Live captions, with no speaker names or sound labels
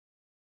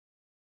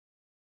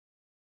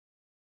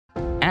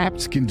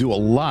Apps can do a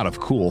lot of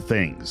cool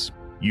things.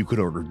 You could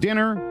order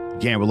dinner,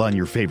 gamble on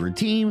your favorite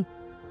team,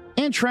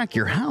 and track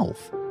your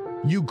health.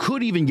 You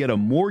could even get a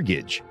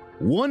mortgage.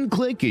 One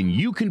click and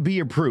you can be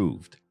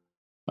approved.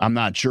 I'm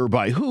not sure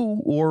by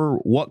who or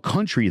what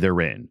country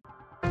they're in.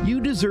 You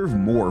deserve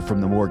more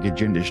from the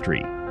mortgage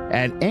industry.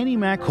 At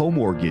AnnieMac Home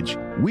Mortgage,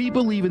 we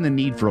believe in the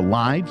need for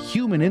live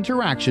human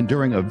interaction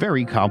during a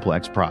very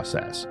complex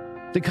process.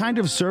 The kind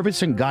of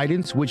service and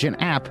guidance which an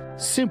app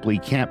simply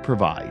can't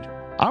provide.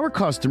 Our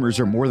customers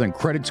are more than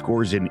credit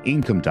scores and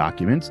income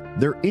documents.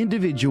 They're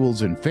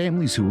individuals and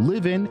families who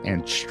live in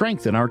and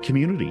strengthen our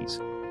communities.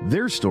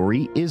 Their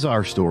story is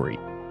our story,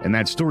 and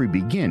that story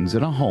begins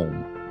in a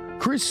home.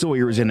 Chris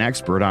Sawyer is an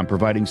expert on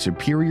providing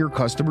superior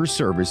customer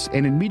service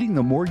and in meeting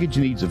the mortgage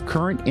needs of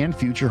current and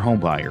future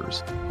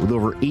homebuyers. With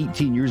over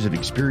 18 years of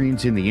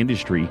experience in the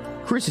industry,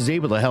 Chris is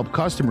able to help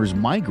customers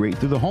migrate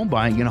through the home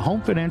buying and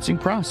home financing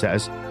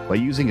process by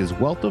using his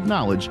wealth of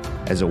knowledge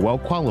as a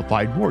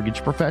well-qualified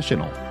mortgage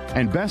professional.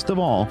 And best of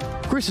all,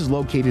 Chris is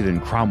located in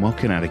Cromwell,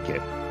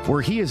 Connecticut,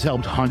 where he has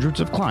helped hundreds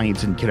of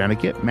clients in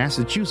Connecticut,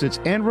 Massachusetts,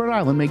 and Rhode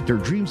Island make their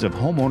dreams of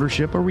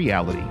homeownership a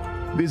reality.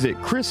 Visit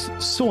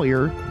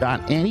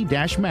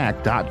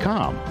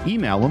chrissawyer.annie-mac.com.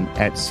 Email him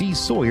at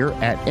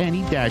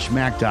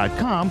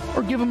csawyer@annie-mac.com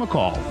or give him a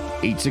call,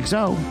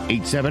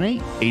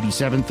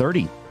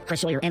 860-878-8730.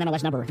 Chris Sawyer,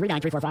 NMLS number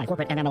 39345,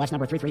 corporate NMLS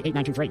number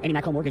 338923.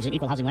 AnnieMac Home Mortgage is an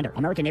equal housing lender.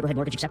 American Neighborhood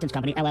Mortgage Acceptance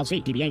Company,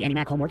 LLC. DBA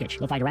AnnieMac Home Mortgage.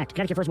 Lo-Fi Direct.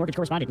 Connecticut First Mortgage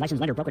Correspondent. License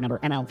lender. Broker number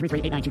ML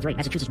 338923.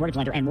 Massachusetts Mortgage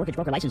Lender and Mortgage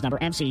Broker License number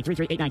MC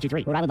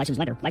 338923. Rhode Island License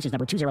Lender. License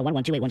number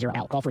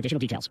 201128110L. Call for additional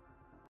details.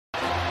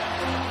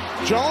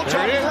 Jones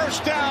on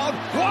first down,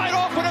 wide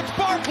open, it's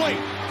Barkley,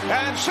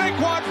 and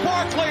Saquon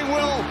Barkley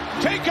will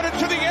take it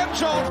into the end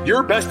zone.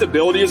 Your best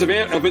ability is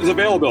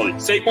availability.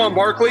 Saquon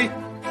Barkley,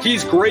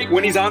 he's great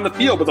when he's on the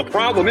field, but the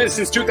problem is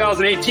since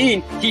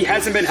 2018, he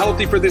hasn't been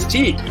healthy for this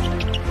team.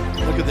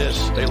 Look at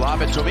this, they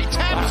lob it to him, he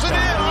taps it in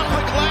off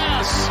the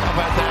glass. How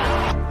about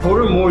that?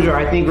 Porter Moser,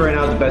 I think right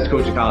now is the best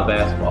coach in college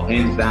basketball,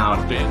 hands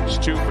down. Fins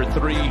 2 for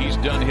 3, he's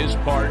done his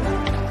part.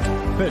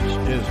 Pitch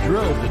is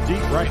drilled to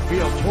deep right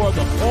field toward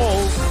the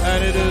pole,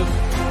 and it is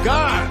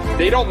gone.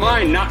 They don't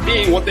mind not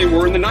being what they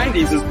were in the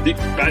 90s as the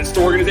best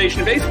organization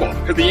in baseball,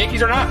 because the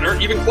Yankees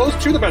aren't even close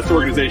to the best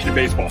organization in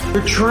baseball.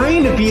 You're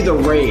trying to be the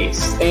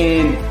Rays,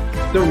 and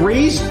the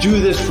Rays do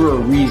this for a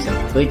reason.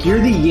 Like, you're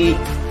the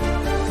Yankees.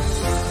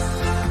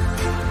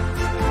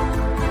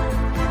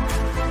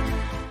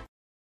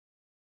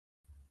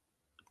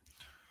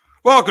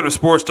 Welcome to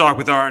Sports Talk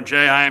with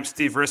R&J. I am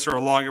Steve Risser,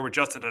 along here with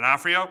Justin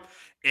D'Onofrio.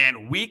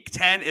 And Week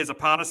 10 is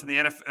upon us in the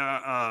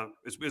NFL.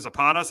 Is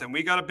upon us, and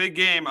we got a big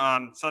game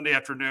on Sunday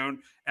afternoon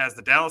as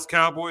the Dallas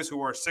Cowboys,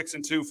 who are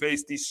 6-2,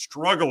 face the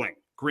struggling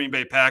Green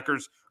Bay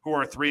Packers, who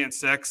are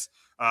 3-6.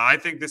 I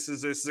think this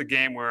is a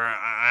game where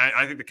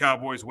I think the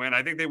Cowboys win.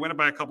 I think they win it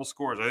by a couple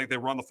scores. I think they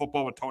run the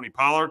football with Tony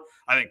Pollard.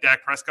 I think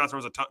Dak Prescott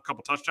throws a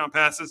couple touchdown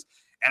passes.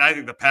 And I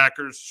think the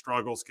Packers'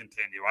 struggles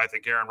continue. I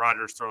think Aaron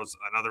Rodgers throws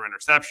another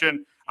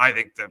interception. I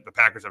think the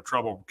Packers have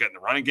trouble getting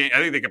the running game. I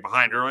think they get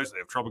behind early, so they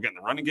have trouble getting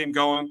the running game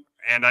going.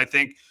 And I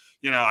think,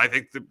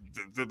 the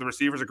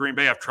receivers of Green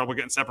Bay have trouble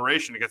getting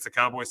separation against the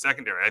Cowboys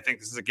secondary. I think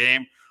this is a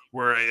game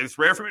where it's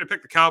rare for me to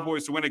pick the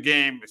Cowboys to win a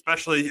game,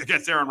 especially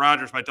against Aaron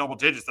Rodgers by double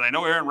digits. And I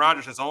know Aaron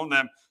Rodgers has owned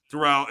them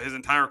throughout his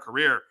entire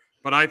career.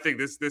 But I think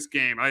this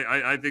game,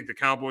 I think the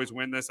Cowboys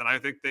win this, and I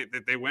think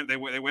they win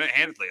it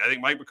handedly. I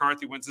think Mike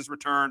McCarthy wins this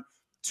return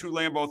to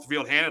Lambeau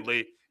Field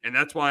handedly, and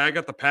that's why I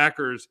got the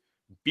Packers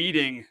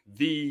beating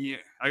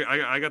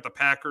I got the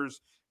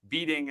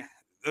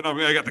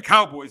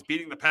Cowboys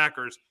beating the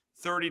Packers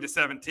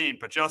 30-17.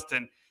 But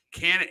Justin,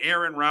 can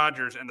Aaron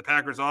Rodgers and the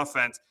Packers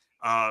offense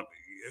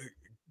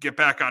get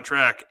back on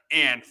track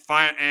and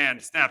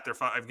snap their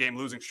 5-game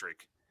losing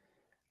streak?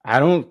 I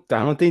don't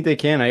think they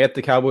can. I got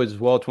the Cowboys as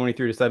well,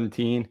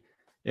 23-17.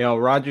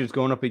 Rodgers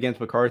going up against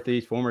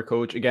McCarthy's former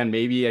coach. Again,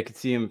 maybe I could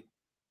see him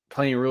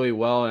playing really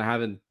well and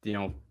having,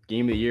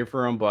 game of the year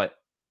for him. But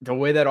the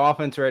way that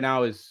offense right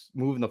now is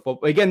moving the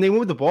football. Again, they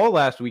moved the ball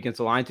last week against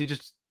the Lions.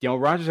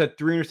 Rodgers had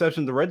 3 interceptions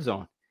in the red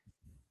zone.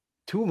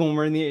 2 of them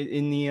were in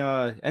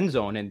the end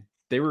zone, and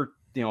they were,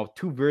 2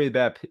 very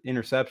bad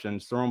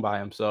interceptions thrown by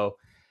him. So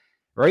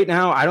right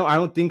now, I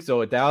don't think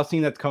so. A Dallas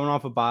team that's coming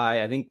off a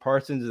bye. I think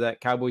Parsons,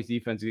 that Cowboys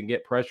defense, can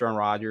get pressure on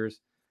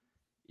Rodgers.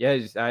 Yeah,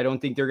 I don't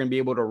think they're going to be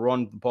able to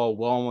run the ball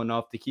well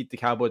enough to keep the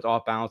Cowboys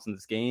off balance in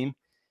this game.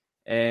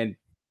 And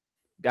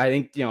I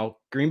think,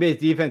 Green Bay's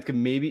defense could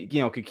maybe,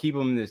 could keep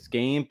them in this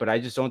game, but I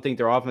just don't think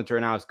their offense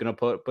right now is going to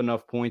put up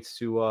enough points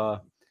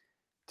for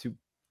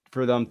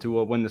them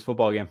to win this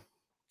football game.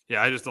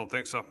 Yeah, I just don't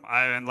think so.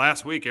 And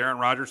last week, Aaron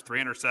Rodgers, 3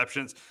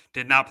 interceptions,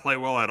 did not play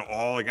well at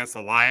all against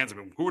the Lions. I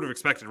mean, who would have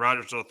expected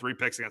Rodgers to throw 3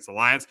 picks against the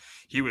Lions?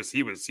 He was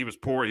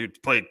poor. He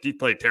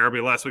played terribly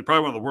last week.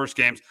 Probably one of the worst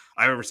games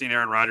I've ever seen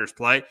Aaron Rodgers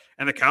play.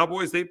 And the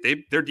Cowboys,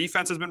 their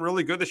defense has been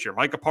really good this year.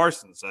 Micah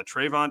Parsons,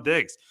 Trayvon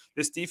Diggs.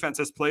 This defense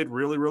has played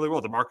really, really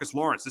well. DeMarcus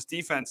Lawrence. This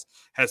defense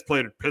has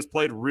played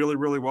really,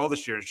 really well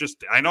this year. It's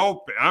just, I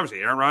know,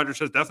 obviously, Aaron Rodgers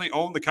has definitely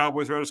owned the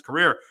Cowboys throughout his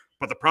career,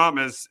 but the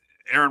problem is,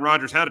 Aaron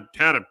Rodgers had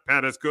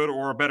as good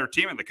or a better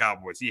team in the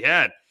Cowboys. He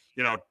had,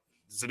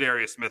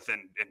 Zadarius Smith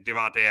and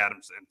Devontae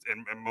Adams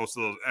and most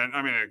of those, and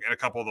in a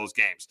couple of those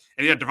games.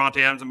 And he had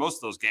Devontae Adams in most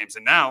of those games.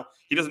 And now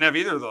he doesn't have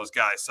either of those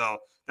guys. So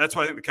that's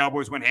why I think the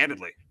Cowboys win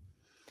handedly.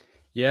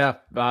 Yeah,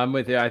 I'm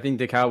with you. I think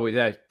the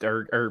Cowboys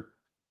are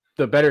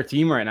the better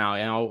team right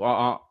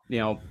now.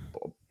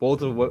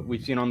 Both of what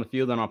we've seen on the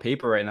field and on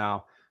paper right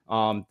now.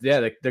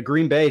 The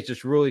Green Bay has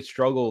just really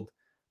struggled.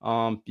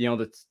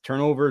 The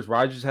turnovers,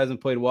 Rodgers hasn't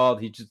played well.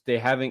 They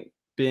haven't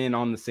been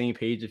on the same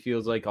page, it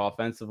feels like,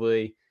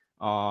 offensively.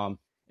 And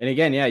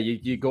again,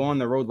 you go on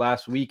the road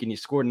last week and you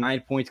scored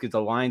 9 points against a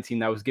Lions team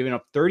that was giving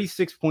up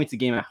 36 points a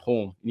game at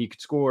home, and you could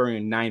score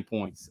in 9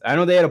 points. I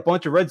know they had a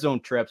bunch of red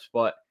zone trips,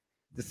 but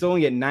to still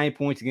only get 9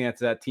 points against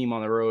that team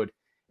on the road,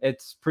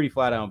 it's pretty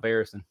flat out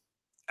embarrassing.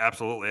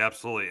 Absolutely.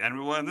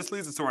 And this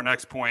leads us to our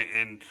next point,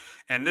 and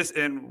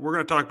we're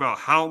going to talk about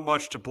how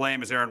much to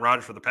blame is Aaron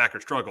Rodgers for the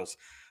Packers' struggles.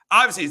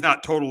 Obviously, he's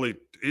not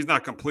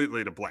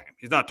completely to blame.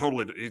 You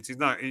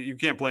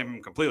can't blame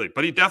him completely,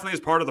 but he definitely is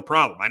part of the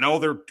problem. I know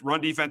their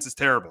run defense is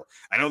terrible.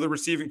 I know the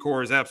receiving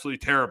core is absolutely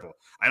terrible.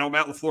 I know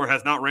Matt LaFleur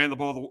has not ran the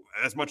ball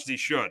as much as he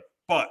should,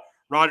 but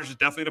Rodgers is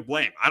definitely to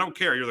blame. I don't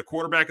care. You're the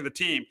quarterback of the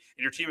team,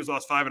 and your team has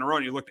lost 5 in a row,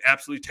 and you looked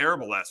absolutely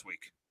terrible last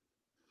week.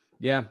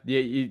 Yeah,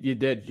 you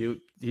did.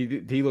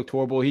 He looked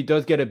horrible. He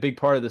does get a big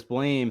part of this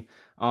blame.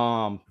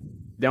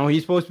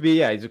 He's supposed to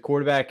be, he's a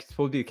quarterback. He's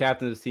supposed to be the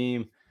captain of the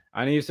team.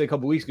 I know you said a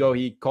couple weeks ago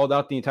he called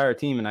out the entire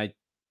team, and I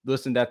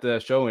listened at the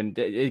show. And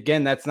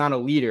again, that's not a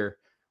leader.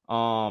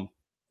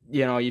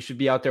 You should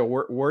be out there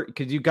work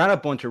because you got a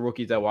bunch of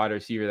rookies at wide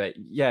receiver that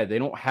they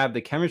don't have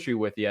the chemistry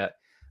with yet.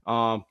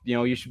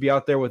 You should be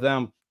out there with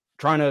them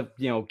trying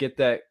to get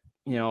that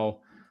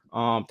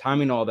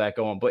timing, all that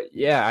going. But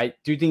I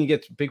do think he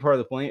gets a big part of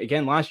the blame.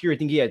 Again, last year I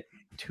think he had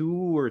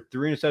 2 or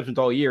 3 interceptions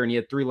all year, and he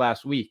had 3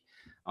 last week.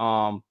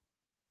 And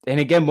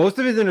again, most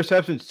of his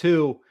interceptions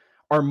too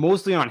are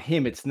mostly on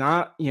him. It's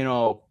not,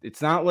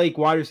 it's not like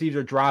wide receivers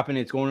are dropping,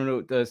 it's going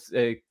into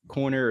the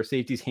corner or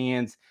safety's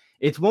hands.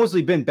 It's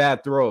mostly been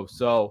bad throws.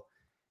 So,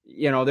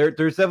 there's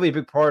definitely a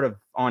big part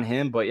on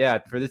him. But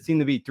for this team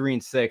to be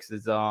 3-6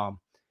 is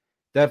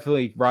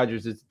definitely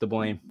Rodgers is to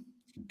blame.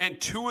 And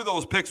 2 of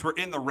those picks were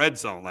in the red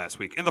zone last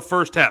week in the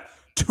first half.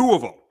 2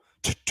 of them,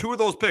 2 of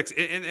those picks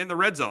in the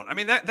red zone.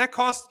 That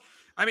cost.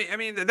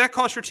 That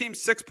cost your team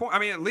 6 points.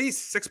 At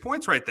least 6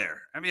 points right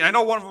there. I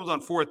know one of them was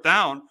on 4th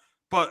down.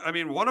 But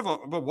one of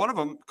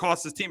them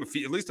cost his team at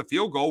least a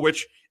field goal.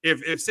 Which,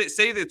 if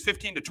say that it's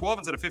 15-12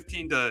 instead of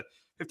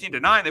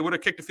 15-9, they would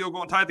have kicked a field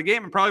goal and tied the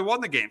game and probably won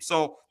the game.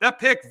 So that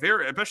pick,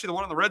 especially the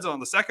one in the red zone,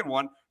 the second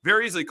one,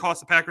 very easily cost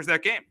the Packers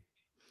that game.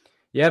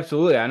 Yeah,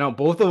 absolutely. I know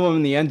both of them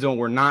in the end zone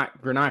were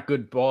not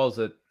good balls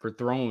that were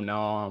thrown.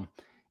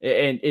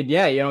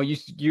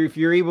 If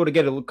you're able to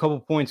get a couple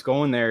points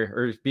going there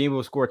or being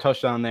able to score a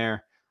touchdown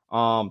there,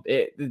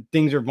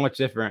 things are much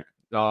different.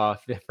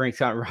 Frank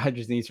Scott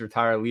Rodgers needs to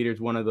retire.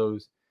 Leader's one of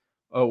those.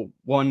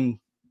 Won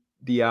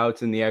the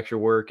outs and the extra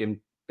work and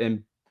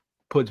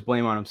puts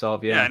blame on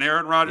himself. Yeah, and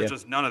Aaron Rodgers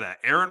does none of that.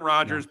 Aaron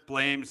Rodgers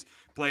blames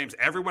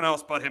everyone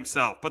else but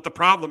himself. But the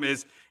problem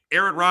is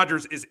Aaron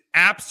Rodgers is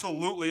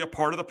absolutely a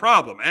part of the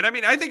problem. And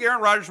I think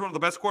Aaron Rodgers is one of the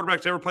best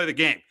quarterbacks to ever play the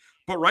game.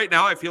 But right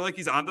now, I feel like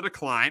he's on the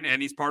decline,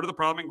 and he's part of the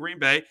problem in Green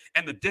Bay.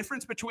 And the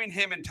difference between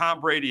him and Tom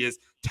Brady is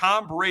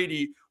Tom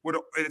Brady would,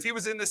 if he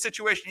was in this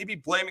situation, he'd be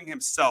blaming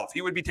himself.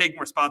 He would be taking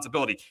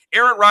responsibility.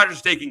 Aaron Rodgers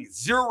is taking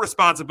 0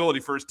 responsibility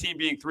for his team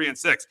being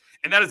 3-6,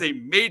 and that is a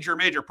major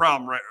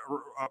problem, right?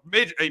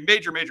 A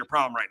major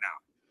problem right now.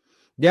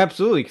 Yeah,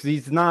 absolutely, because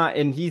he's not,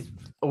 and he's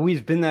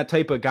always been that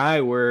type of guy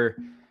where,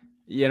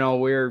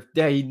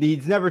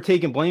 he's never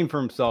taken blame for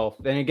himself.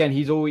 And again,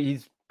 he's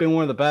been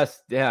one of the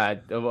best,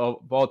 of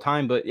all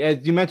time. But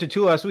as you mentioned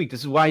too last week,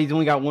 this is why he's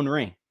only got 1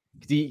 ring,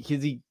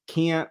 because he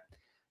can't,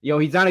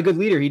 he's not a good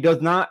leader. He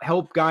does not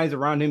help guys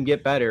around him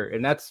get better,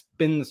 and that's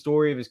been the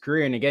story of his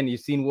career. And again,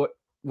 you've seen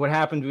what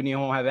happens when you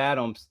don't have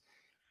Adams,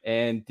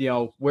 and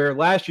where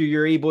last year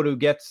you're able to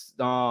get,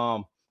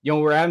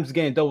 where Adams is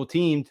getting double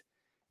teamed,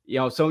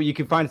 so you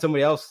can find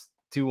somebody else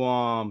to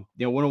win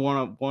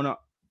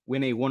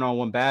a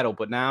one-on-one battle.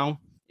 But now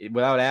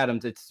without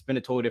Adams, it's been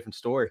a totally different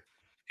story.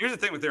 Here's the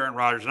thing with Aaron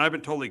Rodgers, and I've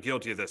been totally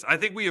guilty of this. I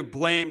think we have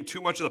blamed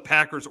too much of the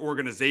Packers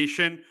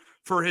organization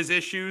for his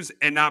issues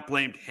and not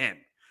blamed him.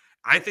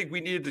 I think we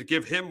needed to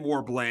give him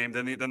more blame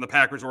than the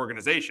Packers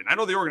organization. I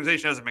know the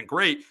organization hasn't been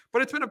great,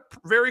 but it's been a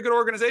very good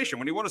organization.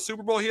 When he won a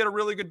Super Bowl, he had a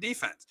really good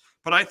defense.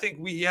 But I think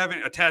we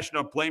haven't attached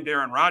enough blame to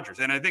Aaron Rodgers.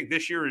 And I think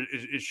this year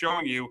is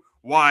showing you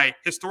why,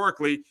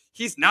 historically,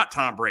 he's not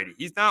Tom Brady.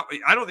 He's not.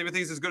 I don't even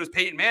think he's as good as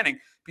Peyton Manning,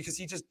 because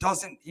he just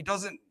doesn't.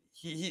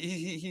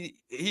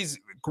 He's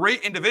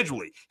great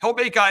individually. He'll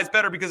make guys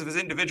better because of his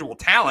individual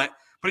talent,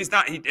 but he's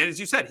not. As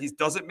you said, he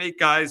doesn't make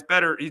guys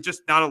better. He's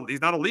just not.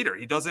 He's not a leader.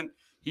 He doesn't.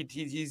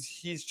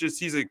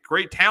 He's a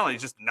great talent.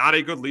 He's just not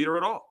a good leader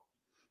at all.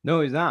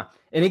 No, he's not.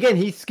 And again,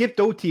 he skipped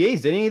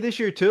OTAs, didn't he, this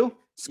year too?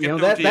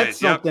 OTAs, that's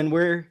something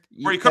where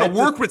he could have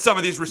worked with some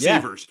of these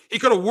receivers. Yeah. He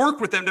could have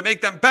worked with them to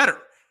make them better.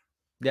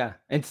 Yeah.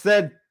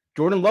 Instead,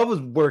 Jordan Love was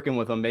working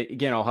with them,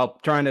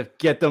 help trying to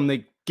get them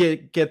to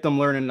get them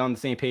learning on the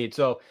same page.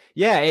 So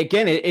yeah,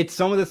 again, it's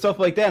some of the stuff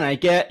like that. And I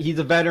get he's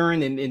a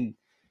veteran, and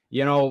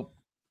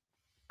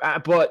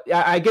but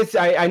I guess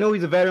I know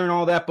he's a veteran and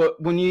all that.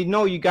 But when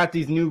you got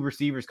these new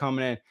receivers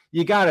coming in,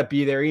 you gotta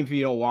be there, even if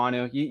you don't want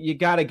to. You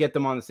gotta get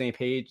them on the same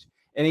page.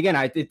 And again,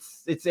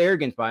 it's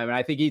arrogance by him. And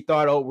I think he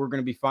thought, we're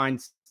gonna be fine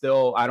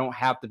still. I don't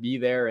have to be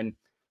there. And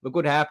look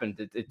what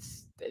happened.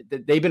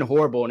 They've been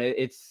horrible, and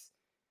it's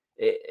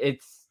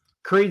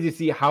crazy to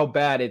see how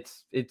bad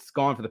it's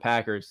gone for the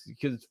Packers,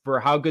 because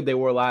for how good they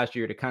were last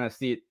year, to kind of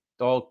see it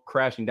all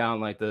crashing down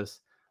like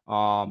this,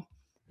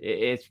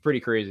 it's pretty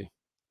crazy.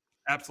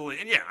 Absolutely.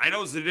 And yeah, I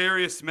know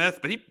Zadarius Smith,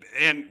 but he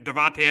and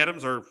Devontae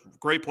Adams are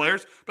great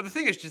players. But the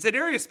thing is,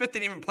 Zadarius Smith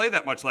didn't even play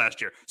that much last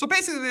year. So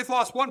basically, they've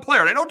lost one player.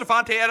 And I know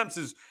Devontae Adams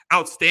is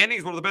outstanding.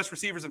 He's one of the best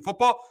receivers in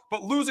football.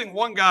 But losing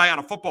one guy on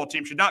a football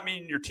team should not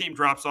mean your team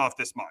drops off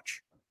this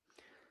much.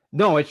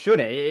 No, it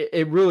shouldn't.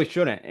 It really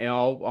shouldn't. I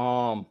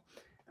know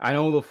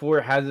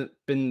LaFleur hasn't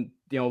been,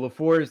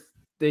 LaFleur's,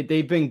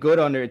 they've been good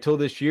under until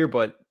this year.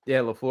 But yeah,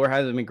 LaFleur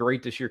hasn't been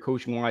great this year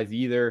coaching-wise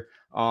either.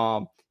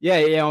 Yeah,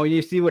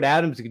 you see what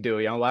Adams could do.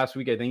 Last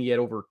week I think he had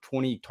over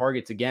 20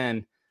 targets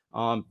again.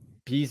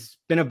 He's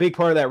been a big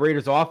part of that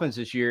Raiders offense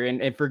this year,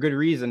 and for good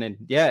reason. And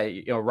yeah,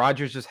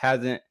 Rodgers just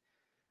hasn't.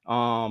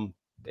 And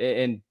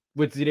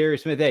with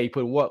Zadarius Smith, he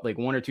put like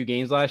 1 or 2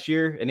 games last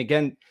year. And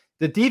again,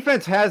 the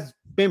defense has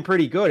been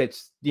pretty good.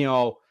 It's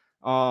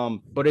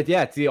but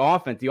it's the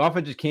offense. The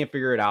offense just can't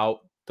figure it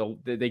out.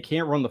 They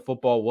can't run the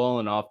football well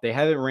enough. They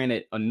haven't ran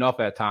it enough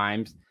at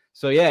times.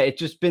 So yeah, it's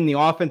just been the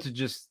offense.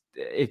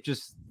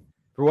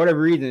 For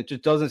whatever reason, it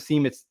just doesn't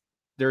seem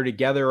they're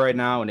together right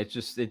now, and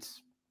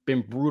it's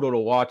been brutal to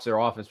watch their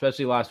offense,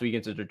 especially last week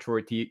against a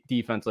Detroit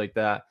defense like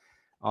that.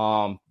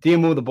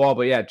 Didn't move the ball,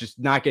 but yeah, just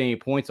not getting any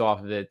points off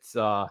of it.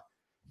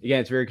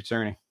 It's very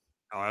concerning.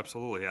 Oh,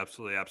 absolutely.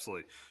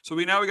 So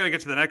we got to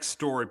get to the next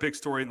story, big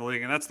story in the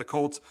league, and that's the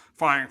Colts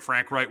firing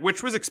Frank Reich,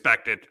 which was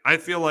expected. I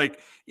feel like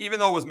even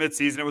though it was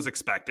midseason, it was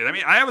expected. I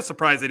mean, I was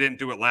surprised they didn't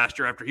do it last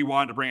year after he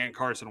wanted to bring in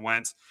Carson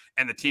Wentz,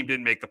 and the team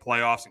didn't make the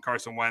playoffs, and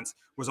Carson Wentz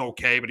was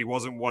okay, but he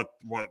wasn't what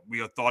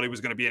we thought he was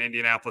going to be in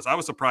Indianapolis. I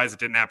was surprised it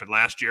didn't happen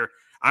last year.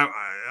 I'm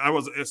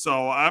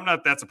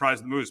not that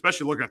surprised with the move,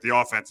 especially looking at the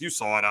offense. You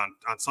saw it on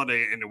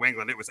Sunday in New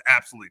England. It was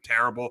absolutely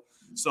terrible.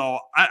 So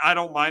I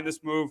don't mind this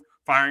move,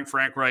 firing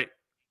Frank Reich.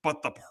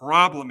 But the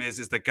problem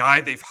is the guy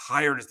they've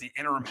hired as the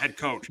interim head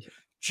coach.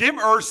 Jim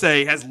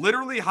Irsay has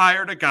literally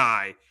hired a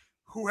guy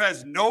who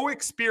has no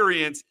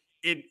experience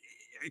in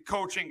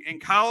coaching in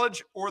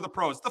college or the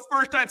pros. The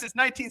first time since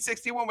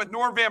 1961 with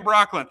Norm Van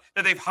Brocklin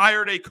that they've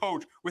hired a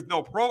coach with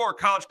no pro or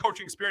college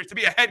coaching experience to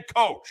be a head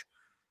coach.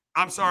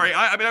 I'm sorry.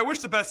 I wish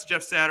the best to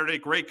Jeff Saturday.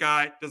 Great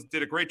guy.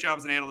 Did a great job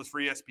as an analyst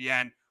for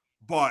ESPN.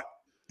 But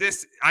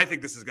I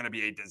think this is going to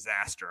be a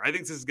disaster. I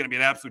think this is going to be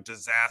an absolute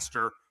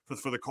disaster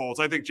for the Colts.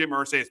 I think Jim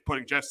Irsay is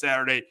putting Jeff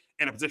Saturday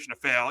in a position to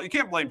fail. You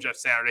can't blame Jeff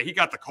Saturday. He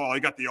got the call.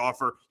 He got the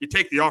offer. You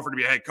take the offer to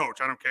be a head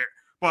coach. I don't care.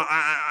 But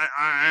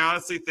I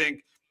honestly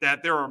think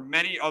that there are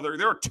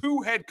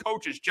 2 head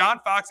coaches, John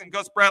Fox and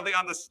Gus Bradley,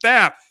 on the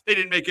staff. They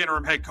didn't make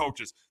interim head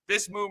coaches.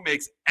 This move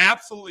makes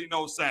absolutely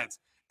no sense.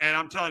 And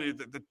I'm telling you,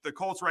 the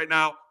Colts right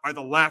now are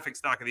the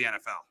laughingstock of the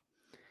NFL.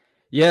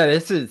 Yeah,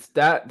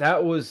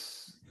 that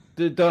was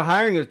the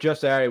hiring of Jeff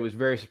Saturday was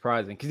very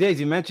surprising because, as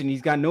you mentioned,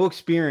 he's got no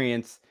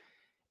experience.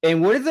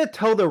 And what does that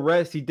tell the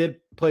rest? He did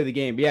play the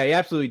game. Yeah, he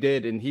absolutely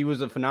did. And he was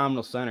a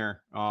phenomenal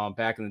center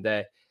back in the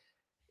day.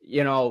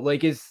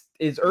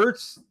 Is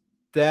Ertz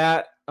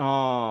that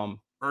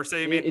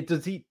Irsay, you mean?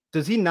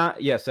 Does he not?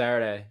 Yeah,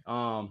 Saturday.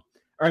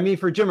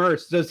 For Jim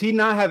Ertz, does he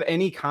not have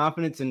any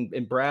confidence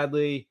in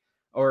Bradley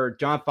or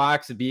John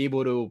Fox to be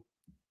able to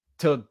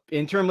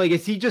interim?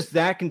 Is he just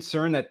that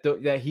concerned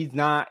that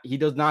he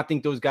does not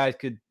think those guys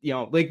could,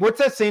 what's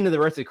that saying to the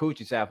rest of the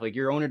coaching staff?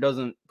 Your owner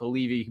doesn't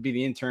believe you could be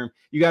the interim.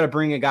 You got to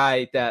bring a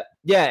guy that,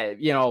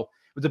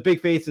 was a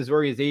big face in his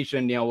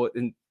organization,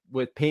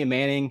 with Peyton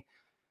Manning.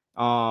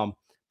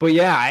 But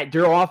yeah,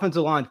 their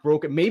offensive line's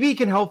broken. Maybe he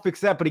can help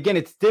fix that. But again,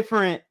 it's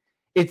different.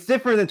 It's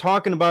different than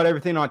talking about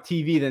everything on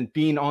TV than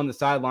being on the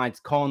sidelines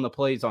calling the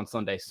plays on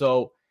Sunday.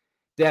 So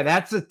yeah,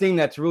 that's the thing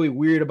that's really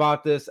weird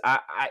about this.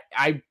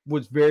 I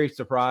was very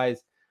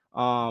surprised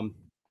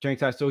during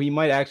time. So he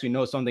might actually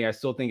know something. I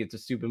still think it's a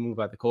stupid move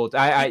by the Colts.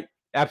 I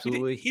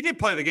absolutely. He did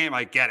play the game.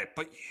 I get it,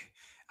 but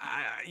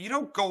you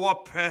don't go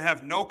up and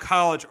have no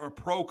college or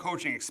pro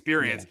coaching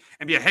experience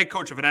and be a head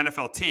coach of an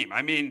NFL team.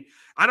 I mean,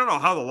 I don't know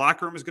how the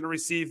locker room is going to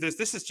receive this.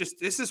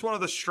 This is one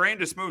of the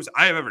strangest moves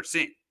I have ever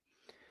seen.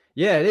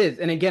 Yeah, it is.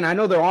 And again, I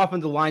know their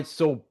offensive line's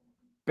so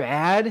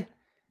bad.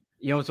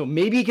 So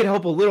maybe he could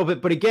help a little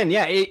bit. But again,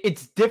 yeah,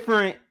 it's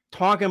different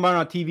talking about it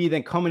on TV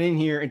than coming in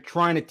here and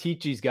trying to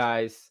teach these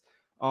guys.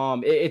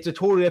 It's a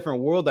totally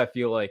different world, I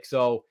feel like.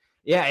 So,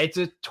 yeah, it's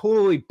a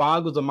totally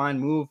boggles the mind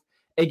move.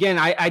 Again,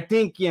 I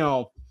think,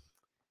 because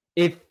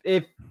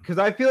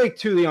I feel like,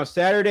 too,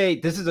 Saturday,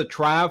 this is a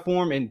tryout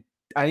for him, and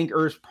I think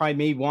Ertz probably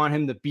may want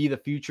him to be the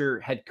future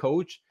head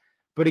coach.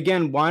 But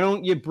again, why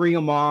don't you bring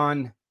him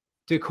on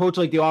to coach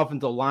like the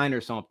offensive line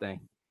or something.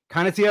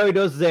 Kind of see how he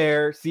does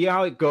there, see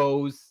how it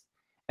goes,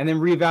 and then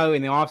reevaluate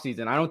in the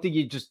offseason. I don't think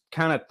you just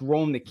kind of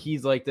throw him the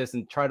keys like this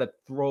and try to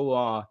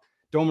throw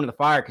him in the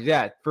fire. Because,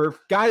 yeah, for a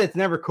guy that's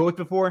never coached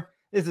before,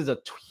 this is a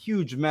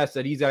huge mess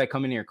that he's got to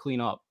come in here and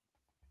clean up.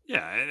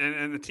 Yeah,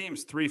 and the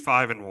team's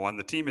 3-5-1.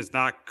 The team is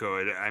not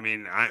good. I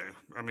mean,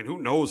 who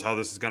knows how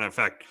this is going to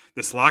affect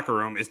this locker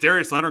room? Is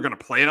Darius Leonard going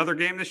to play another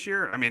game this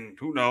year? I mean,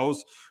 who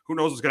knows? Who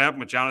knows what's going to happen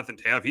with Jonathan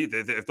Taylor?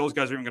 If those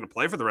guys are even going to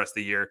play for the rest of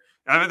the year,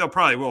 I mean, they'll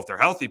probably will if they're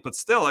healthy. But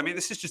still, I mean,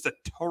 this is just a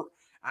total.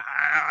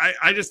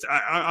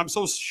 I'm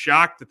so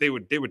shocked that they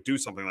would do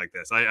something like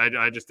this.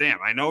 I just am.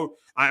 I know.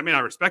 I mean, I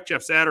respect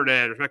Jeff Saturday.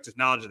 I respect his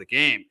knowledge of the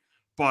game.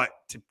 But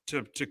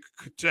to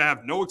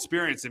have no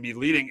experience and be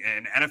leading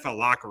an NFL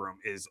locker room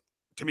is,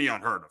 to me,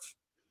 unheard of.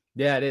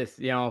 Yeah, it is.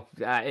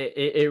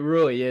 It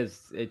really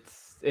is.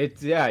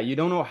 It's you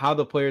don't know how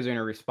the players are going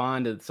to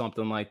respond to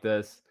something like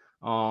this.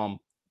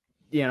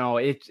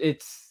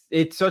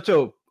 It's such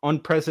a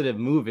unprecedented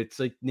move. It's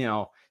like,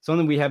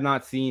 something we have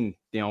not seen,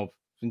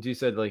 since you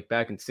said like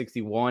back in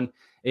 61,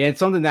 and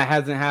something that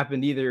hasn't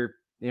happened either,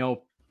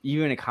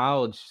 even in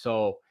college.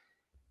 So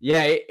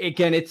yeah,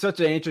 again, it's such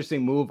an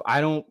interesting move.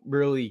 I don't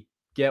really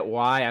get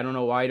why. I don't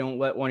know why you don't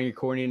let one of your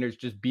coordinators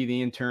just be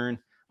the intern.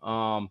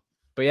 But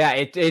yeah,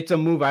 it's a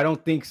move I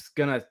don't think's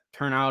gonna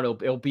turn out.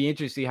 It'll be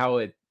interesting to see how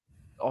it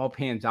all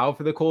pans out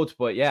for the Colts.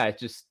 But yeah, it's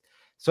just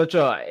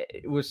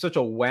it was such a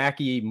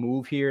wacky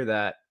move here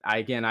that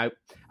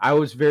I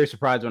was very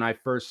surprised when I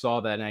first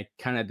saw that, and I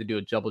kind of had to do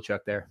a double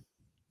check there.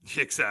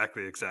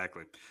 Exactly.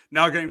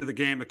 Now getting to the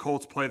game, the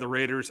Colts play the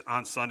Raiders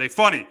on Sunday.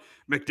 Funny,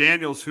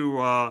 McDaniels,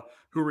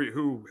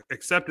 who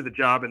accepted the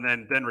job and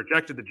then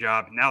rejected the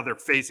job. Now they're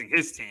facing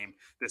his team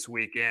this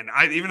weekend.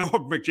 Even though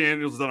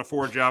McDaniels has done a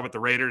forward job with the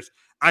Raiders,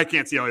 I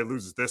can't see how he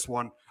loses this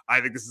one. I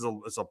think this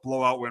is a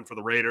blowout win for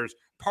the Raiders.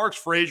 Parks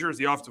Frazier is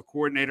the offensive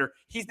coordinator.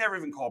 He's never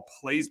even called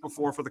plays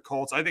before for the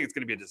Colts. I think it's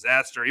going to be a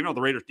disaster. Even though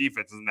the Raiders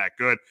defense isn't that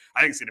good, I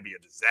think it's going to be a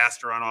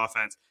disaster on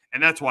offense.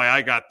 And that's why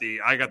I got the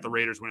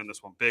Raiders winning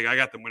this one big. I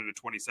got them winning at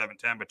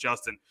 27-10. But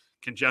Justin,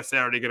 can Jeff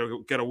Saturday get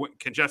a win?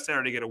 Can Jeff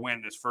Saturday get a win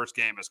in his first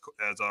game as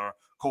a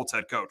Colts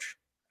head coach?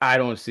 I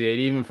don't see it.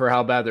 Even for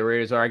how bad the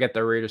Raiders are, I got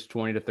the Raiders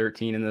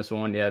 20-13 in this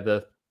one. Yeah,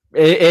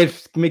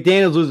 if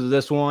McDaniels loses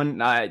this one,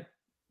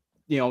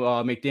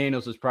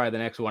 McDaniels is probably the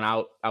next one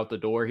out the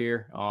door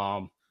here.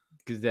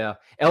 Because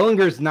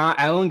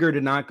Ellinger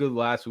did not good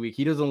last week.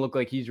 He doesn't look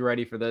like he's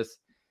ready for this.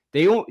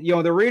 They don't,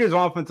 the Raiders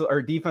offensive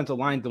or defensive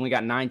line only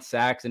got 9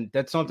 sacks, and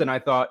that's something I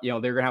thought,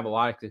 they're gonna have a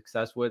lot of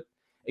success with.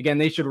 Again,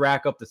 they should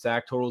rack up the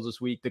sack totals this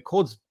week. The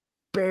Colts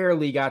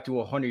barely got to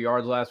 100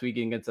 yards last week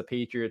against the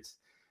Patriots.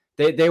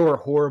 They were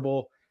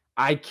horrible.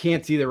 I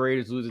can't see the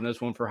Raiders losing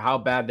this one for how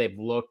bad they've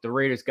looked. The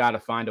Raiders got to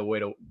find a way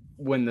to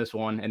win this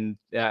one, and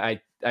I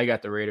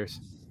got the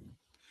Raiders.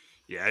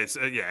 Yeah,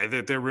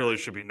 there really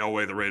should be no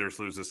way the Raiders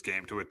lose this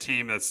game to a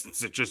team that's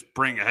just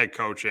bring a head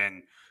coach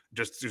in,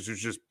 just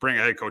bring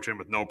a head coach in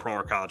with no pro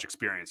or college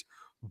experience.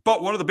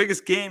 But one of the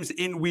biggest games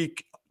in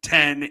Week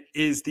 10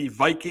 is the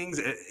Vikings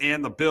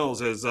and the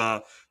Bills, as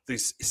the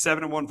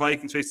 7-1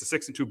 Vikings face the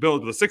 6-2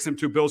 Bills. But the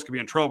 6-2 Bills could be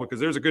in trouble because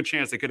there's a good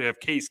chance they could have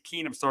Case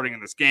Keenum starting in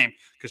this game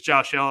because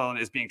Josh Allen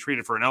is being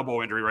treated for an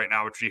elbow injury right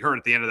now, which he hurt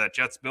at the end of that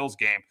Jets-Bills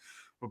game.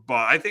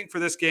 But I think for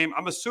this game,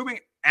 I'm assuming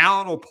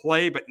Allen will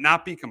play but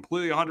not be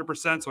completely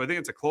 100%. So I think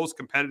it's a close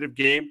competitive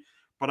game.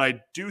 But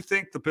I do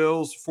think the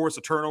Bills force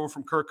a turnover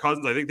from Kirk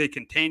Cousins. I think they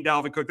contain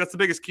Dalvin Cook. That's the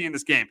biggest key in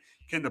this game.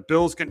 Can the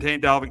Bills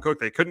contain Dalvin Cook?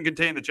 They couldn't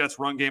contain the Jets'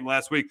 run game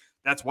last week.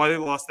 That's why they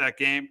lost that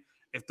game.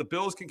 If the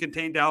Bills can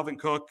contain Dalvin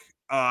Cook,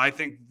 I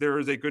think there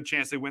is a good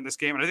chance they win this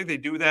game. And I think they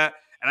do that.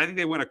 And I think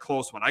they win a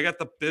close one. I got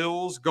the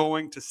Bills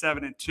going to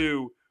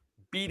 7-2,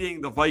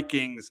 beating the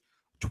Vikings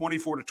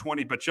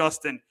 24-20. But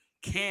Justin,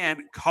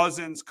 can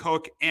Cousins,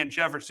 Cook, and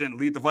Jefferson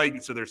lead the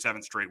Vikings to their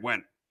 7th straight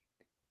win?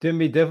 Didn't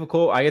be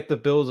difficult. I get the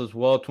Bills as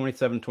well,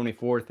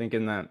 27-24,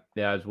 thinking that,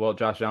 as well,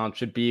 Josh Allen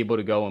should be able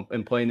to go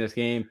and play in this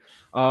game.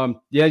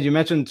 You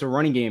mentioned it's a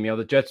running game.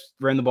 The Jets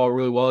ran the ball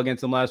really well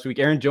against them last week.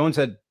 Aaron Jones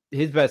had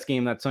his best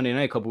game that Sunday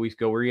night a couple weeks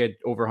ago where he had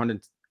over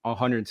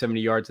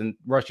 170 yards and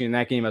rushing in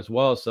that game as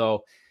well.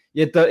 So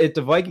if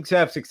the Vikings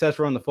have success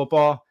running the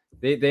football,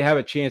 they have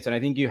a chance. And I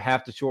think you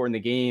have to shorten the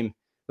game,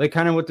 like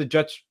kind of what the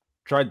Jets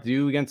tried to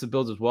do against the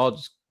Bills as well.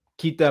 Just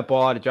keep that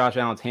ball out of Josh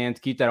Allen's hands,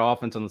 keep that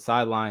offense on the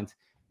sidelines,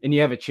 and you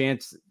have a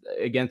chance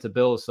against the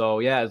Bills. So,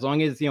 yeah, as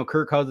long as,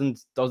 Kirk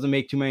Cousins doesn't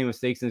make too many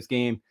mistakes in this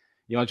game,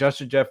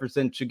 Justin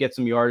Jefferson should get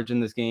some yardage in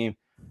this game.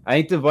 I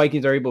think the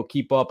Vikings are able to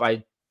keep up.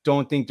 I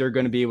don't think they're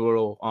going to be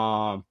able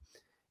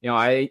to,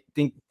 I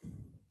think,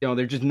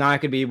 they're just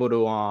not going to be able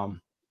to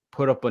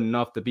put up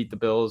enough to beat the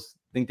Bills.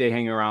 I think they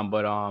hang around,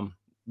 but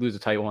lose a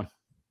tight one.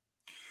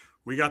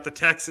 We got the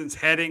Texans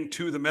heading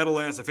to the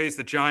Meadowlands to face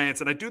the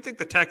Giants, and I do think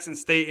the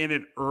Texans stay in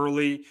it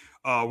early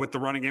with the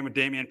running game with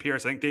Dameon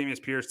Pierce. I think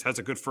Dameon Pierce has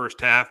a good first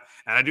half,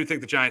 and I do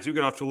think the Giants do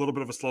get off to a little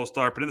bit of a slow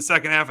start. But in the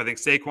second half, I think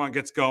Saquon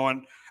gets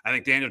going. I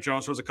think Daniel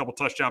Jones throws a couple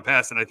touchdown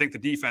passes, and I think the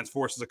defense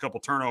forces a couple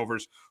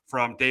turnovers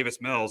from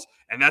Davis Mills,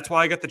 and that's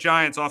why I got the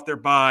Giants off their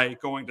bye,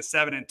 going to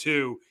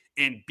 7-2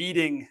 and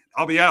beating.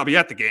 I'll be at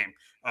the game.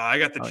 I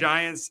got the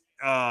Giants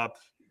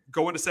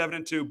going to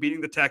 7-2,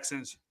 beating the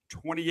Texans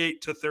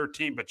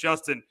 28-13. But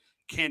Justin,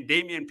 can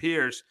Dameon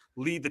Pierce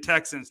lead the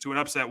Texans to an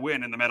upset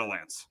win in the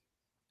Meadowlands?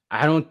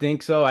 I don't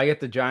think so. I get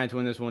the Giants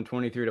win this one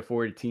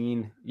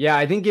 23-14. Yeah,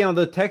 I think,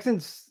 the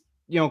Texans,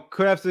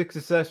 could have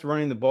success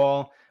running the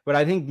ball, but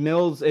I think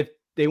Mills, if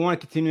they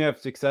want to continue to have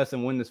success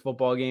and win this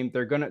football game,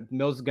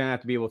 Mills is going to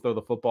have to be able to throw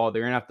the football.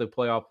 They're going to have to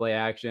play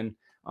action.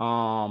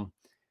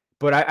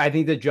 But I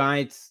think the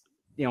Giants,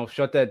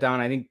 shut that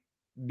down. I think,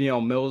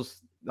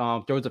 Mills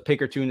throws a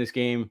pick or two in this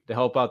game to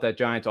help out that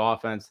Giants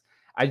offense.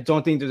 I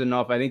don't think there's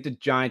enough. I think the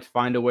Giants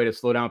find a way to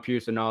slow down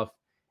Pierce enough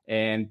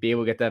and be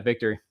able to get that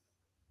victory.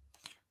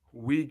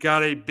 We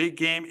got a big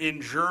game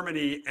in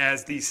Germany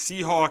as the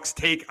Seahawks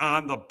take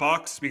on the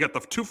Bucs. We got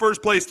the two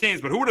first place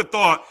teams, but who would have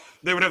thought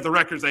they would have the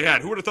records they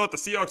had? Who would have thought the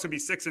Seahawks would be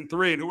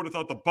 6-3, and who would have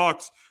thought the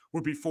Bucs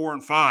would be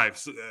 4-5?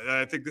 So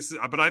I think this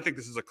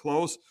is a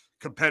close,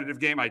 competitive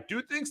game. I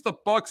think the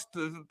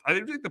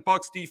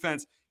Bucs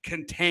defense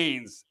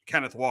contains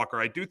Kenneth Walker.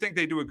 I do think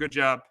they do a good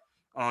job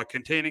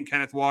containing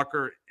Kenneth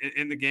Walker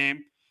in the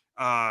game.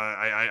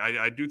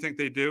 I do think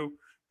they do.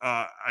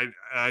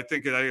 I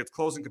think it's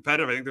close and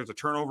competitive. I think there's a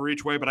turnover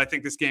each way, but I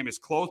think this game is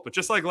close. But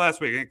just like last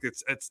week, I think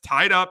it's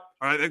tied up.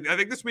 I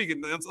think this week,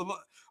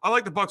 I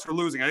like the Bucs for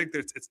losing. I think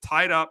that it's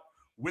tied up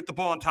with the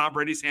ball in Tom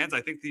Brady's hands.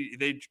 I think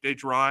they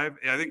drive.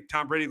 I think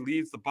Tom Brady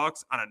leads the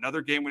Bucs on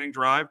another game-winning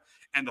drive,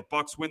 and the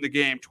Bucs win the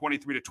game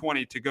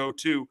 23-20 to go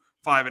to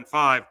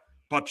 5-5.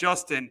 But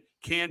Justin,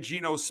 can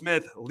Geno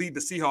Smith lead the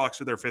Seahawks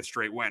to their fifth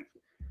straight win?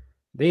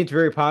 I think it's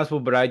very possible,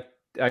 but I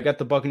got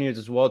the Buccaneers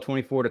as well,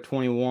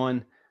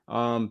 24-21.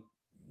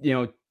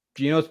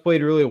 Geno's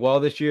played really well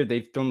this year.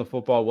 They've thrown the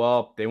football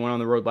well. They went on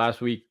the road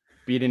last week,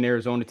 beat an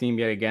Arizona team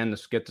yet again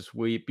to get the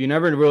sweep. You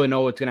never really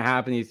know what's going to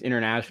happen in these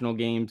international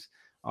games.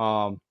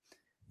 I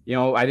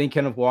think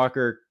Kenneth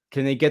Walker,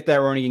 can they get that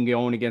running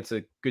going against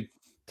a good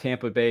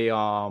Tampa Bay,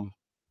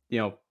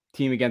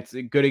 team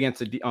good against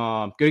the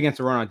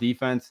run on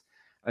defense?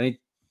 I think,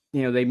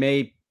 they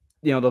may,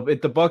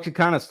 if the Bucs could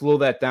kind of slow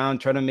that down,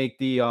 try to make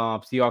the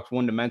Seahawks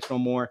one-dimensional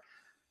more.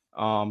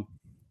 I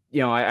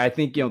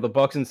think, the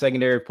Bucs in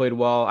secondary played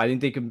well. I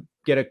think they could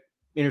get an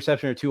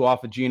interception or two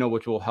off of Geno,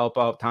 which will help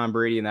out Tom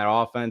Brady in that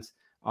offense.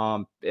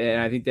 And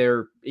I think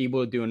they're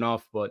able to do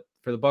enough. But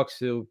for the Bucs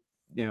too,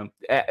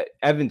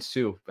 Evans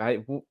too,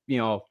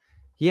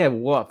 he had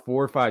 4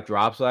 or 5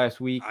 drops last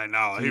week. I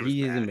know.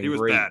 He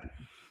was bad.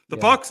 The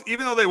Bucs,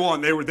 even though they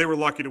won, they were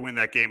lucky to win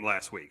that game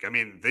last week. I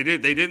mean, they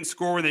didn't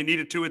score when they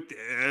needed to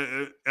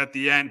at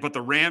the end, but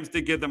the Rams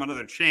did give them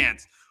another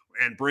chance.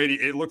 And Brady,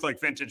 it looked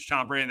like vintage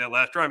Tom Brady in that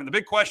last drive. And the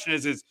big question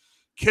is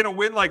can a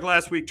win like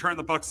last week turn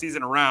the Bucs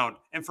season around?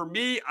 And for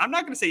me, I'm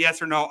not going to say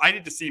yes or no. I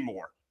need to see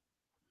more.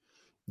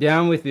 Yeah,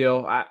 I'm with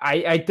you.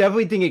 I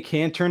definitely think it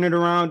can turn it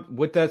around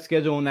with that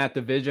schedule in that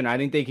division. I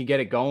think they can get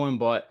it going,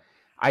 but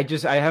I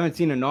haven't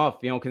seen enough.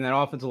 Can that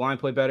offensive line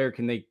play better?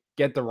 Can they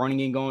get the running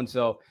game going?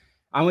 So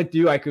I'm with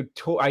you. I could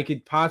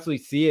possibly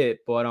see it,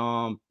 but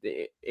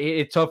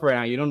it's tough right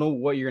now. You don't know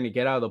what you're going to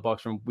get out of the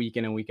Bucs from week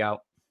in and week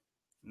out.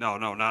 No,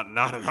 not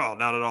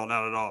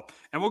at all.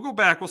 And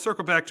we'll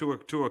circle back to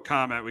a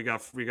comment we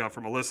got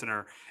from a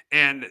listener.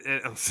 And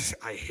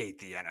I hate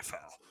the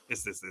NFL.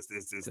 Is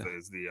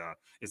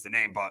the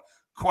name? But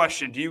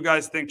question: do you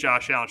guys think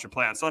Josh Allen should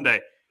play on Sunday?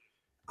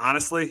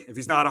 Honestly, if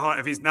he's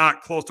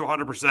not close to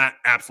 100%,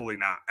 absolutely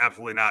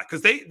not.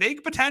 Because they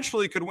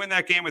potentially could win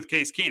that game with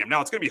Case Keenum. Now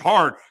it's going to be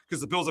hard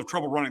because the Bills have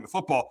trouble running the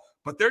football.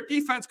 But their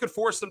defense could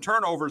force some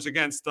turnovers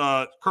against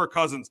Kirk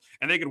Cousins,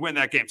 and they could win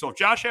that game. So if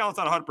Josh Allen's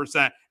not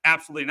 100%,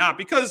 absolutely not.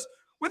 Because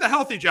with a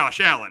healthy Josh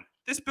Allen,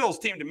 this Bills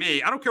team, to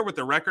me, I don't care what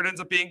their record ends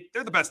up being,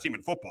 they're the best team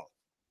in football.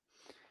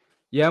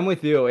 Yeah, I'm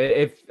with you.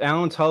 If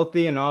Allen's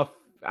healthy enough,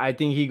 I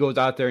think he goes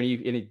out there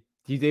and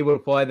he's able to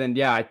play, then,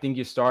 yeah, I think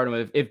you start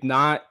him. If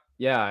not,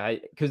 yeah,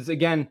 because,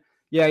 again,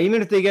 yeah,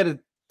 even if they get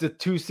the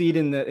 2 seed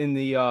in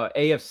the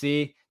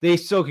AFC, they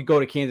still could go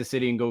to Kansas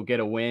City and go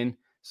get a win.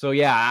 So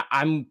yeah,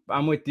 I'm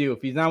with you.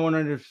 If he's not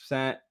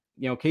 100%,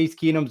 Case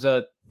Keenum's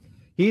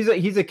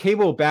he's a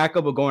capable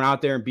backup of going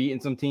out there and beating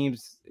some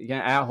teams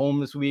again at home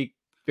this week.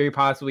 Very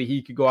possibly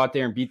he could go out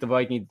there and beat the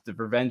Vikings. It's a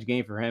revenge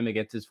game for him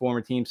against his former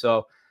team.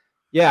 So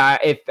yeah,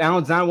 if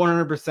Allen's not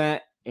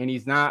 100% and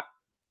he's not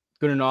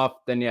good enough,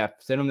 then yeah,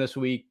 sit him this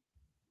week,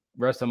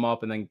 rest him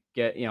up, and then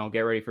get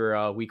ready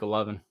for week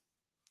 11.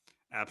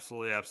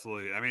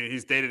 Absolutely. I mean,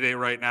 he's day-to-day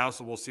right now,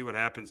 so we'll see what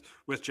happens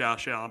with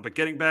Josh Allen. But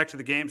getting back to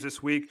the games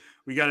this week,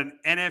 we got an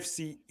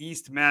NFC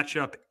East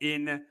matchup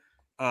in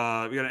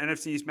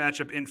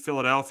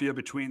Philadelphia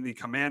between the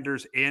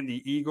Commanders and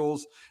the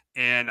Eagles.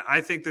 And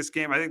I think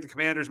the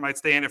Commanders might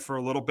stay in it for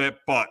a little bit,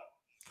 but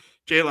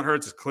Jalen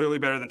Hurts is clearly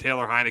better than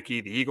Taylor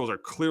Heineke. The Eagles are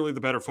clearly the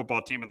better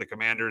football team than the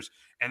Commanders.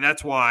 And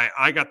that's why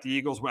I got the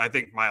Eagles. I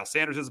think Miles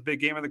Sanders has a big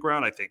game on the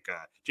ground. I think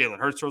Jalen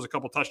Hurts throws a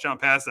couple touchdown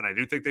passes, and I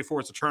do think they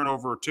force a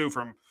turnover or two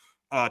from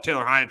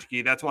Taylor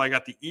Heineke. That's why I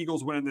got the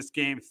Eagles winning this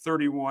game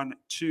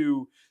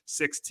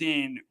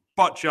 31-16.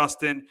 But,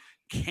 Justin,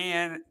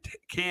 can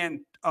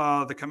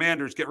the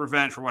Commanders get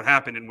revenge for what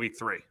happened in week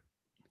 3?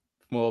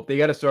 Well, they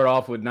got to start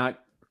off with not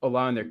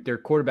allowing their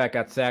quarterback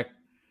got sacked.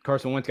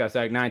 Carson Wentz got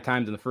sacked 9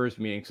 times in the first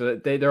meeting. So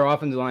their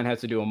offensive line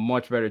has to do a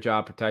much better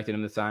job protecting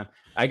him this time.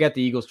 I got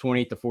the Eagles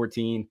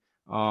 28-14.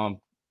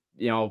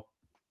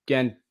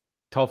 Again,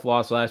 tough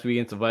loss last week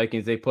against the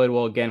Vikings. They played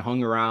well again,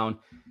 hung around.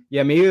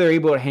 Yeah, maybe they're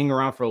able to hang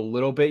around for a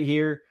little bit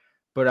here,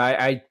 but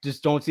I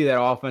just don't see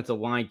that offensive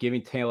line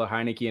giving Taylor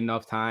Heineke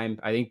enough time.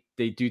 I think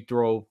they do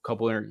throw a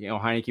couple,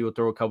 Heineke will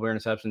throw a couple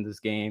interceptions this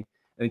game.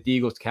 I think the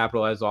Eagles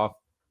capitalize off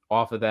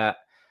of that.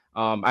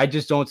 I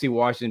just don't see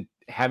Washington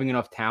having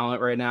enough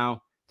talent right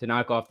now to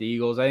knock off the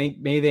Eagles. I think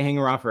maybe they hang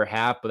around for a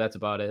half, but that's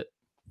about it.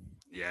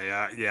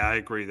 Yeah, I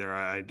agree there.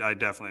 I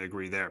definitely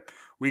agree there.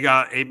 We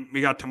got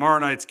tomorrow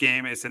night's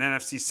game. It's an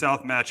NFC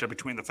South matchup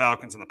between the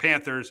Falcons and the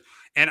Panthers.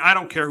 And I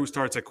don't care who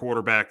starts at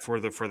quarterback for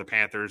the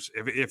Panthers.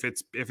 If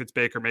it's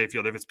Baker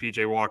Mayfield, if it's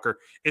PJ Walker,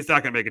 it's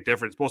not going to make a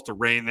difference. It's supposed to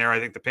rain there. I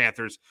think the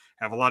Panthers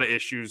have a lot of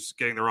issues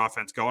getting their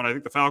offense going. I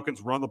think the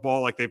Falcons run the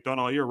ball like they've done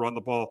all year. Run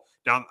the ball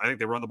down. I think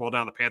they run the ball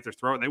down the Panthers'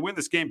 throat, and they win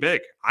this game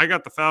big. I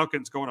got the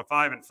Falcons going to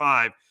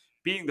 5-5,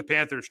 beating the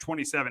Panthers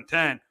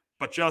 27-10.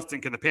 But Justin,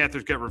 can the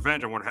Panthers get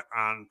revenge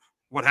on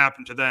what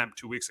happened to them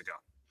 2 weeks ago?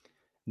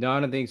 No,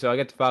 I don't think so. I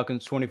got the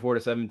Falcons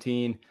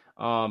 24-17.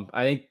 I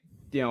think,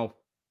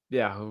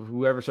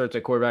 whoever starts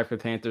at quarterback for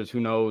the Panthers, who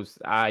knows?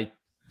 I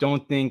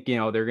don't think,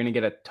 they're going to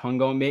get a ton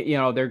going.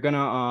 They're going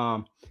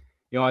to,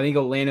 I think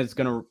Atlanta's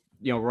going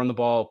to, run the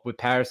ball with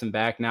Patterson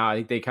back now. I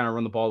think they kind of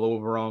run the ball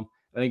over them.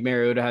 I think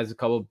Mariota has a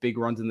couple of big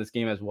runs in this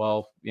game as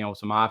well,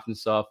 some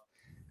offense stuff.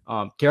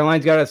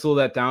 Carolina's got to slow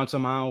that down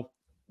somehow,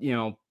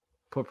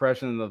 put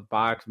pressure in the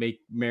box,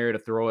 make Mariota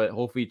throw it.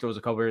 Hopefully he throws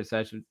a couple of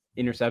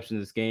interceptions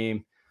this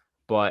game.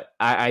 But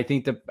I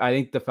think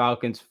the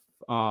Falcons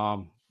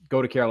go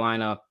to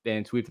Carolina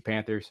and sweep the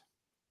Panthers.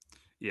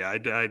 Yeah, I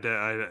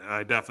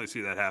definitely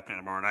see that happening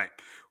tomorrow night.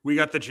 We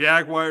got the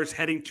Jaguars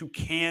heading to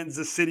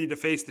Kansas City to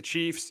face the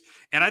Chiefs.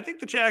 And I think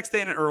the Jags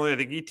stay in it early. I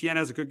think ETN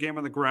has a good game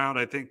on the ground.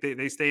 I think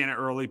they stay in it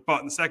early.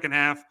 But in the second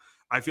half,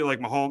 I feel like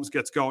Mahomes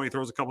gets going. He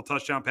throws a couple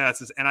touchdown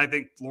passes. And I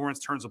think Lawrence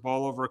turns the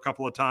ball over a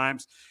couple of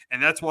times.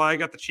 And that's why I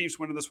got the Chiefs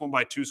winning this one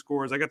by 2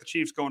 scores. I got the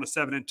Chiefs going to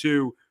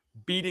 7-2.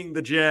 Beating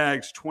the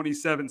Jags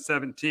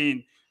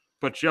 27-17.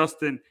 But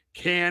Justin,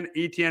 can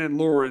Etienne and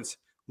Lawrence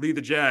lead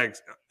the Jags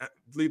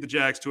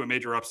to a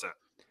major upset?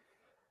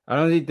 I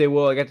don't think they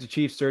will. I got the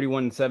Chiefs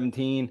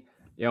 31-17.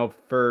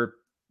 For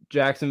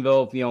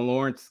Jacksonville,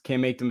 Lawrence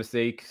can't make the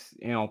mistakes.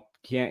 Can't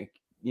give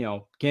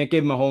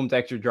Mahomes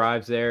extra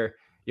drives there.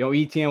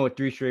 Etienne with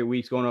 3 straight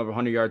weeks going over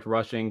 100 yards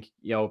rushing.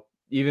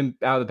 Even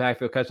out of the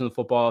backfield catching the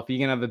football. If he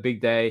can have a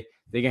big day,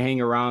 they can hang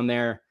around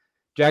there.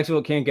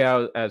 Jacksonville can't get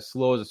out as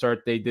slow as a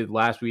start they did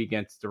last week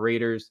against the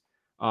Raiders.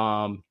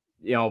 Lawrence,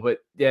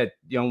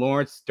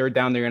 third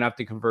down, they're going to have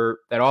to convert.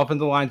 That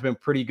offensive line's been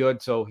pretty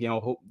good. So, he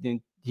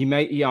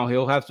might,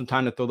 he'll have some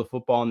time to throw the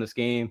football in this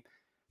game,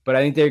 but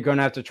I think they're going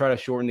to have to try to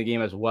shorten the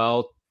game as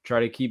well. Try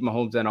to keep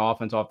Mahomes and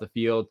offense off the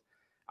field.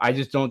 I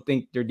just don't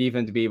think their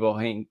defense will be able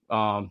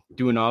to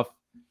do enough.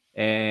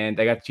 And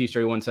I got the Chiefs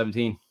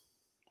 31-17.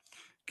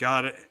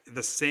 Got it.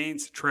 The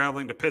Saints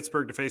traveling to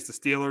Pittsburgh to face the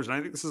Steelers. And I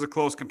think this is a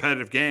close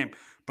competitive game,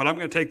 but I'm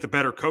going to take the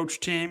better coach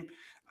team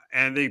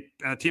and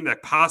a team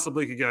that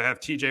possibly could have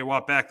TJ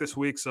Watt back this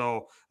week.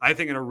 So I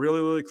think in a really,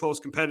 really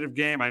close competitive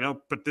game, I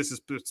know, but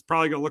it's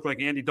probably going to look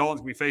like Andy Dalton's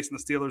going to be facing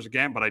the Steelers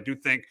again, but I do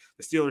think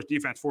the Steelers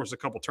defense forces a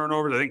couple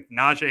turnovers. I think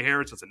Najee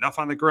Harris has enough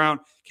on the ground.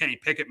 Kenny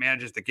Pickett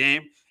manages the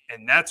game.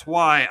 And that's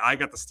why I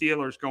got the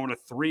Steelers going to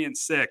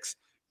 3-6,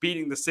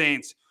 beating the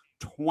Saints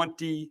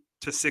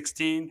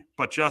 20-16.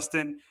 But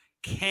Justin,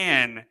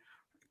 can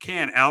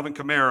Alvin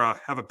Kamara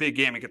have a big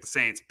game and get the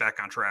Saints back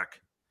on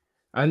track?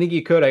 I think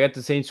he could. I got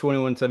the Saints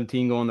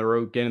 21-17 going the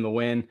road, getting the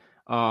win.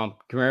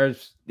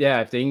 Kamara's,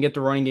 if they can get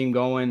the running game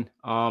going,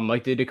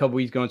 like they did a couple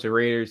weeks ago against the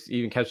Raiders,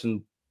 even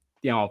catching,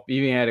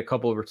 even had a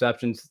couple of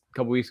receptions a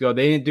couple weeks ago.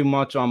 They didn't do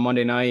much on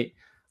Monday night.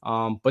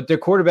 But their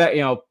quarterback,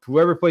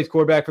 whoever plays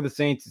quarterback for the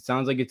Saints, it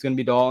sounds like it's going to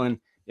be Dalton.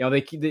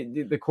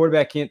 The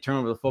quarterback can't turn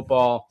over the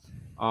football.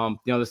 The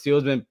Steelers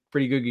have been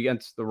pretty good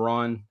against the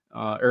run,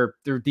 or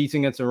they're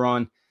decent against the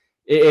run.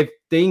 If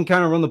they can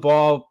kind of run the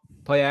ball,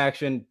 play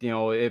action,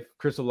 if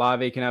Chris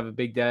Olave can have a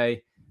big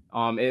day,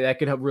 that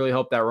could really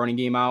help that running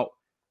game out.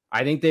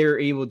 I think they are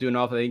able to do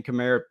enough. I think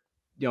Kamara,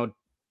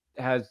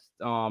 has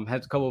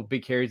a couple of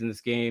big carries in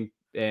this game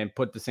and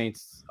put the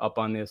Saints up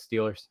on the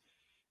Steelers.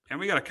 And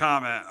we got a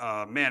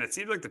comment. Man, it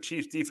seems like the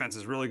Chiefs defense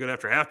is really good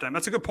after halftime.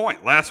 That's a good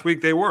point. Last week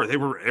they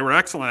were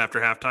excellent after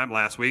halftime.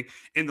 Last week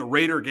in the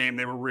Raider game,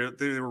 they were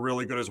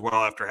really good as well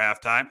after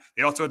halftime.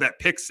 They also had that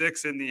pick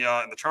 6 in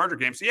the Charger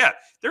game. So yeah,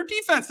 their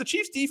defense, the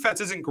Chiefs defense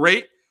isn't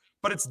great,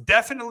 but it's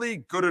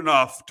definitely good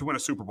enough to win a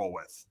Super Bowl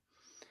with.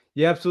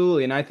 Yeah,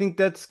 absolutely. And I think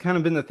that's kind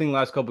of been the thing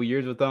last couple of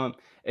years with them.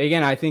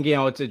 Again, I think,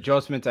 it's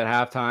adjustments at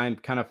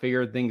halftime, kind of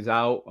figured things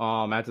out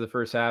after the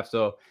first half.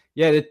 So,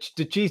 yeah,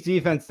 the Chiefs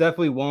defense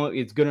definitely won't.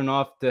 It's good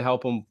enough to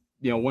help them,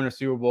 win a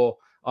Super Bowl,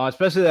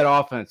 especially that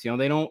offense.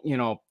 They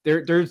don't,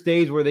 there's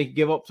days where they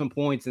give up some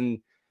points and,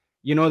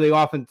 the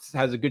offense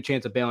has a good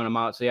chance of bailing them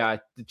out. So, yeah,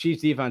 the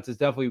Chiefs defense is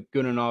definitely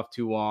good enough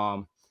to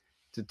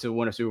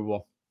win a Super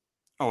Bowl.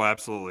 Oh,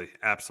 absolutely.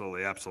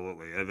 Absolutely.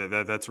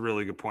 Absolutely. That's a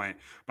really good point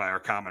by our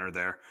commenter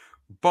there.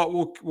 But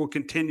we'll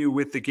continue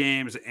with the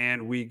games,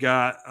 and we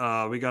got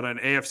an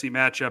AFC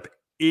matchup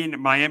in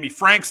Miami.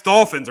 Frank's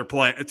Dolphins are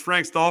playing. It's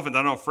Frank's Dolphins. I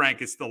don't know if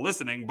Frank is still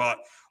listening, but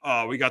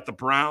we got the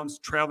Browns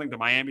traveling to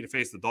Miami to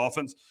face the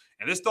Dolphins.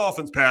 And this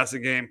Dolphins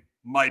passing game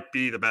might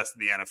be the best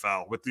in the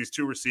NFL with these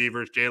two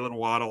receivers, Jalen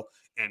Waddle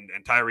and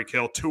Tyreek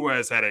Hill. Tua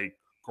has had a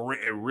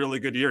really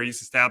good year.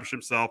 He's established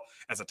himself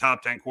as a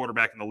top 10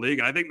 quarterback in the league.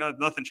 And I think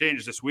nothing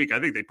changes this week. I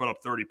think they put up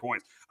 30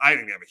 points. I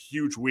think they have a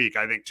huge week.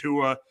 I think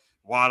Tua,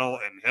 Waddle,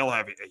 and Hill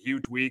have a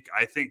huge week.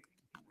 I think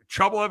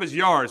Chubb will have his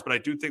yards, but I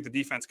do think the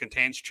defense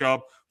contains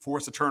Chubb,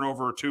 force a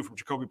turnover or two from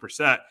Jacoby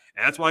Brissett.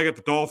 And that's why I got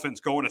the Dolphins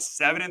going to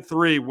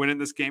 7-3, winning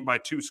this game by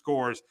 2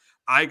 scores.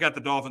 I got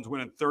the Dolphins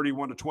winning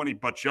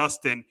 31-20. But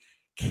Justin,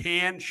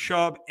 can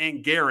Chubb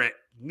and Garrett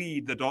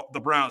lead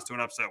the Browns to an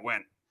upset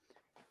win?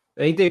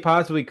 I think they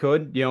possibly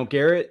could.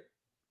 Garrett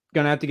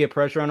gonna have to get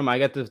pressure on him. I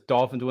got the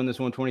Dolphins win this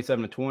one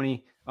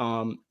 27-20.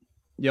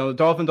 The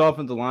Dolphins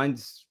offensive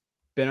line's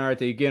been all right.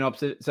 They're getting up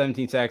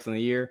 17 sacks in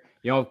the year.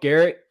 If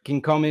Garrett can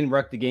come in,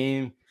 wreck the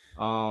game.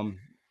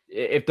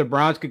 If the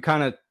Browns could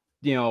kind of,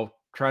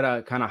 try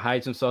to kind of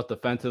hide some stuff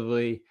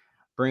defensively,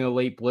 bring a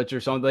late blitz or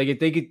something. Like if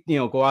they could,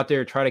 go out there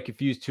and try to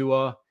confuse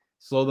Tua,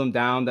 slow them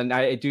down, then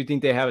I do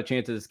think they have a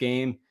chance of this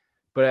game.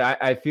 But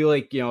I feel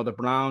like, the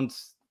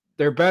Browns,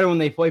 they're better when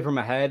they play from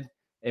ahead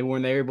and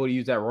when they're able to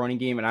use that running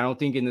game. And I don't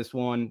think in this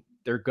one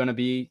they're going to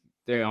be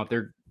there. I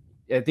think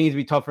it'd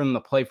be tough for them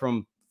to play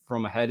from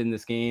ahead in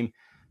this game.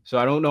 So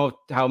I don't know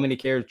how many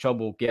carries Chubb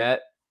will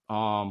get.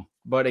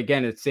 But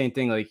again, it's the same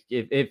thing. Like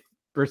if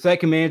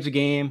Brissett can manage the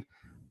game,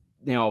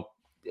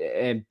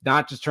 and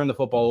not just turn the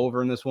football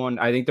over in this one,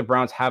 I think the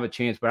Browns have a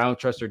chance. But I don't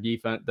trust their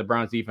defense, the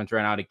Browns defense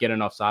right now, to get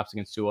enough stops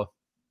against Tua.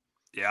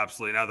 Yeah,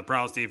 absolutely. Now, the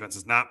Browns defense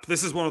is not –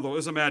 this is a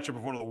matchup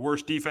of one of the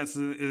worst defenses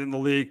in the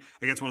league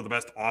against one of the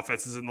best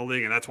offenses in the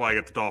league, and that's why I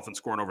get the Dolphins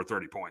scoring over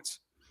 30 points.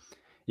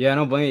 Yeah, I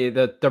don't blame you.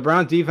 The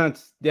Browns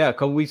defense, a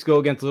couple weeks ago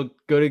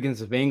looked good against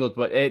the Bengals,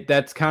 but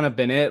that's kind of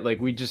been it. Like,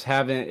 we just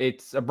haven't –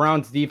 it's a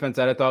Browns defense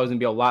that I thought was going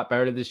to be a lot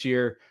better this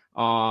year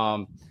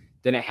than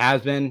it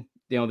has been.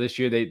 This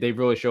year they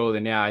really showed.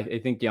 And, I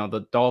think,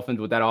 the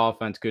Dolphins with that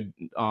offense could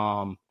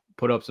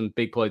put up some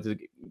big plays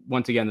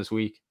once again this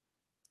week.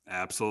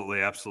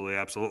 Absolutely.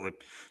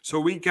 So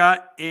we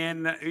got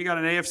an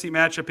AFC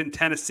matchup in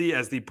Tennessee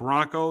as the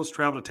Broncos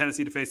travel to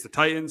Tennessee to face the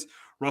Titans.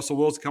 Russell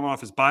Wilson coming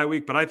off his bye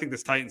week, but I think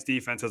this Titans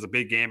defense has a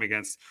big game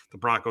against the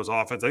Broncos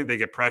offense. I think they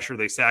get pressure.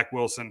 They sack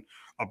Wilson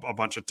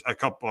a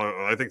couple,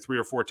 I think 3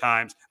 or 4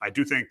 times. I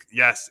do think,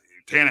 yes,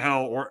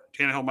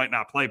 Tannehill might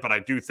not play, but I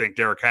do think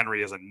Derrick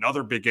Henry has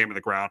another big game on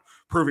the ground,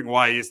 proving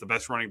why he is the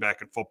best running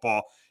back in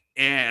football.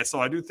 And so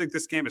I do think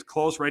this game is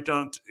close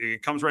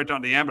it comes right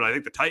down to the end, but I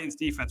think the Titans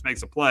defense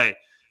makes a play.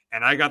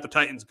 And I got the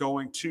Titans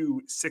going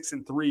to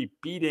 6-3,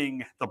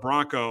 beating the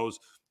Broncos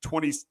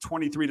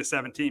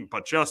 23-17.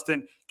 But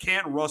Justin,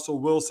 can Russell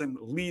Wilson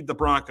lead the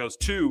Broncos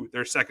to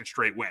their second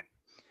straight win?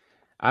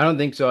 I don't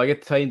think so. I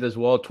get the Titans as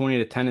well,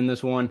 20-10 in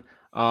this one.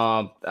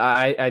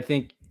 I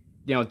think,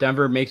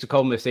 Denver makes a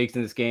couple mistakes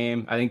in this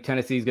game. I think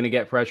Tennessee's going to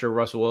get pressure,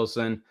 Russell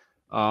Wilson.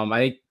 I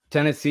think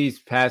Tennessee's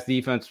pass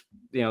defense,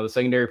 the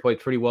secondary plays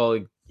pretty well,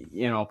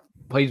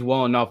 plays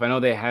well enough. I know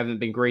they haven't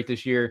been great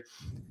this year,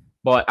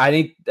 but I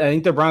think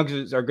the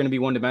Broncos are going to be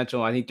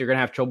one-dimensional. I think they're going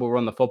to have trouble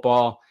running the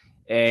football,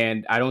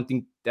 and I don't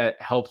think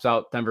that helps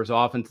out Denver's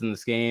offense in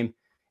this game.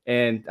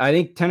 And I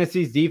think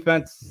Tennessee's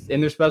defense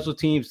and their special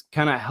teams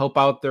kind of help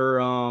out their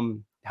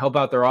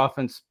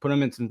offense, put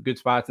them in some good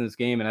spots in this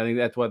game, and I think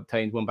that's why the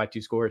Titans won by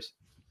 2 scores.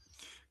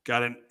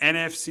 Got an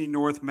NFC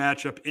North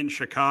matchup in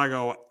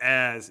Chicago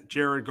as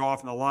Jared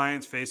Goff and the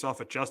Lions face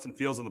off at Justin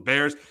Fields and the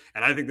Bears,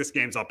 and I think this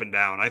game's up and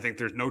down. I think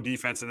there's no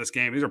defense in this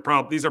game. These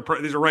are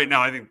right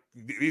now. I think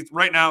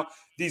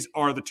these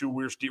are the 2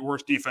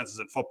 worst defenses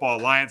in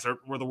football. Lions has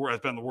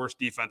been the worst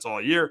defense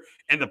all year,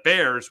 and the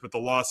Bears, with the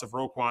loss of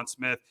Roquan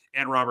Smith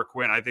and Robert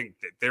Quinn, I think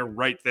they're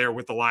right there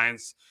with the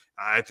Lions.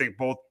 I think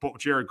both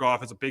Jared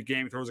Goff has a big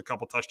game, throws a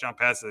couple touchdown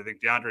passes. I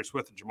think DeAndre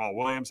Swift and Jamal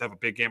Williams have a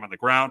big game on the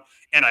ground.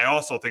 And I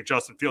also think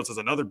Justin Fields has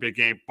another big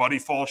game, but he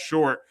falls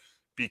short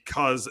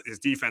because his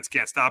defense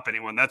can't stop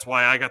anyone. That's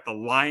why I got the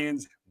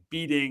Lions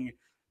beating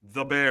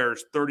the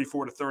Bears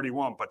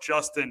 34-31. But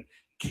Justin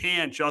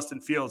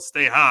Fields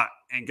stay hot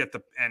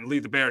and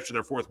lead the Bears to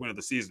their 4th win of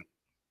the season?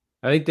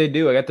 I think they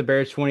do. I got the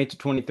Bears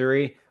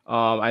 20-23.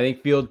 I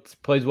think Fields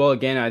plays well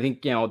again. I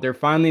think, they're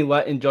finally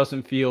letting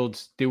Justin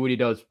Fields do what he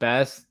does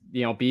best,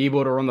 be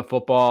able to run the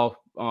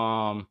football,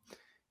 and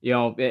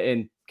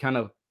kind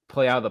of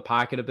play out of the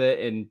pocket a bit,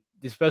 and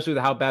especially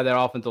with how bad that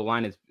offensive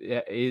line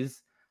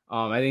is.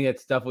 I think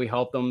that's definitely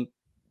helped them,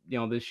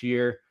 this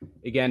year.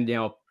 Again,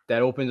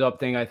 that opens up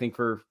thing, I think,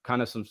 for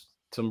kind of some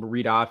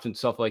read option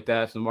stuff like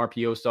that, some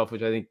RPO stuff,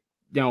 which I think,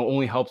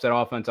 only helps that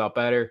offense out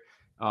better.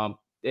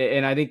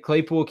 And I think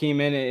Claypool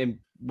came in and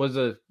was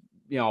a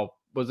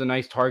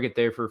nice target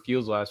there for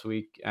Fields last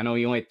week. I know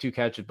he only had 2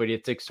 catches, but he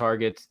had 6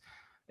 targets.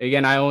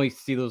 Again, I only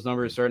see those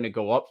numbers starting to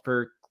go up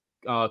for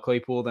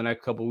Claypool the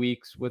next couple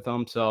weeks with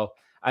them. So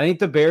I think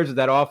the Bears with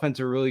that offense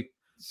are really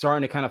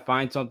starting to kind of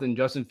find something.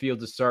 Justin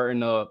Fields is starting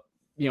to,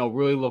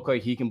 really look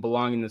like he can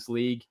belong in this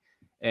league.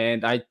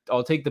 And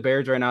I'll take the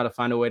Bears right now to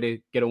find a way to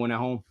get a win at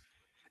home.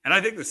 And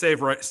I think it's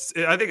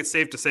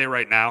safe to say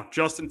right now,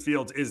 Justin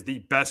Fields is the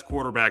best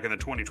quarterback in the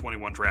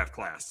 2021 draft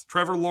class.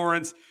 Trevor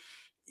Lawrence,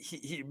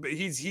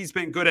 he's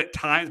been good at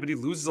times, but he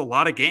loses a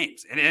lot of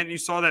games. And you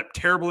saw that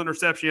terrible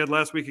interception he had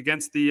last week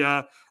against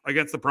the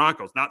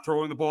Broncos, not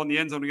throwing the ball in the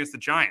end zone against the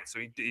Giants.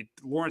 So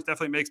Lawrence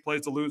definitely makes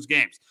plays to lose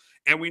games.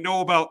 And we know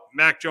about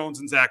Mac Jones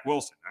and Zach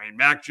Wilson. I mean,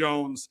 Mac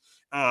Jones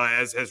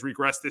has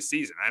regressed this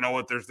season. I know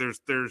what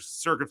there's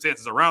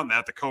circumstances around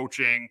that, the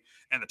coaching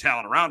and the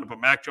talent around it, but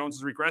Mac Jones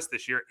has regressed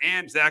this year.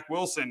 And Zach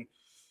Wilson,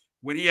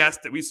 when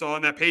we saw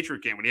in that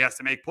Patriot game, when he has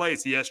to make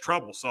plays, he has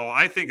trouble. So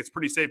I think it's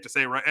pretty safe to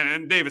say, right?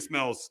 And Davis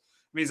Mills,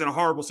 he's in a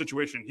horrible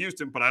situation in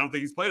Houston, but I don't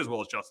think he's played as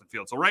well as Justin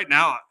Fields. So right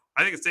now,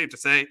 I think it's safe to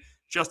say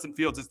Justin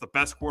Fields is the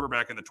best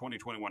quarterback in the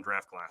 2021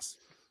 draft class.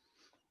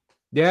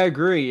 Yeah, I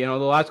agree. The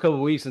last couple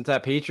of weeks since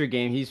that Patriot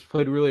game, he's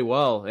played really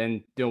well.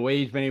 And the way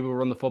he's been able to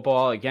run the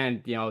football,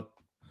 again,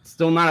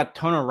 still not a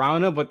ton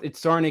around him, but it's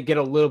starting to get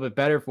a little bit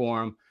better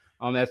for him.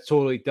 That's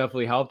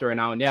definitely helped right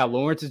now. And yeah,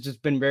 Lawrence has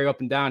just been very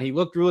up and down. He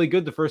looked really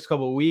good the first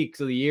couple of weeks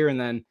of the year. And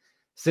then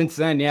since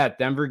then,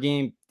 Denver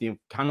game,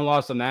 kind of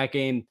lost on that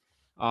game.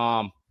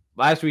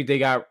 Last week, they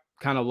got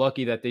kind of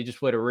lucky that they just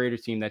played a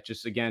Raiders team that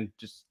just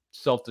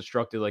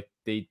self-destructed like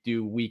they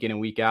do week in and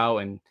week out.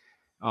 And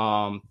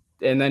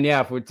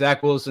then, for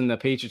Zach Wilson, the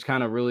Patriots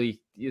kind of really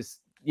is,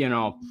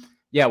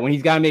 when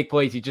he's got to make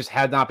plays, he just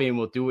had not been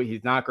able to do it.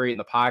 He's not great in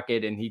the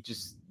pocket. And he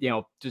just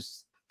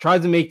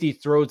tries to make these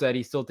throws that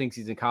he still thinks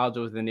he's in college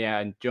with.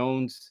 And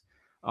Jones,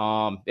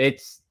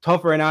 it's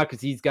tough right now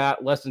because he's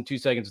got less than 2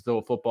 seconds to throw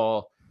a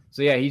football.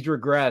 So he's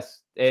regressed.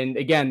 And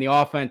again, the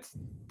offense,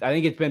 I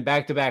think it's been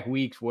back-to-back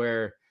weeks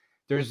where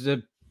there's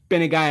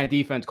been a guy on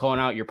defense calling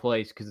out your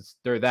plays because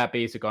they're that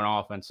basic on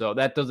offense. So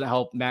that doesn't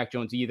help Mac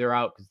Jones either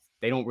out because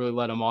they don't really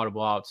let him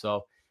audible out.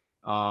 So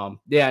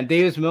and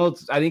Davis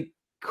Mills, I think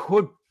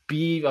could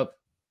be a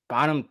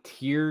bottom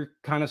tier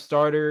kind of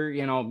starter,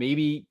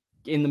 maybe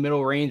in the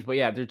middle range, but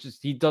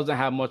he doesn't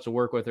have much to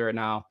work with right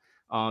now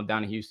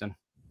down in Houston.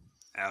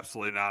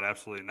 Absolutely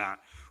not.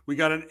 We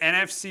got an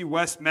NFC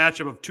West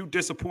matchup of 2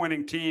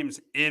 disappointing teams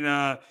in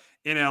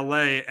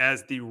LA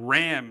as the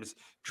Rams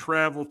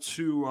travel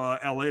to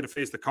LA to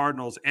face the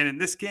Cardinals. And in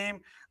this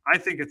game, I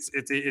think it's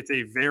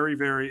a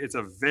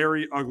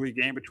very ugly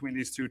game between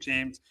these two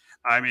teams.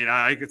 I mean,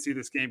 I could see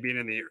this game being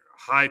in the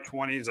high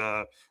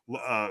 20s,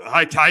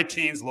 high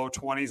teens, low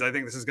 20s. I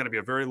think this is going to be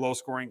a very low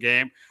scoring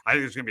game. I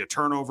think there's going to be a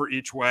turnover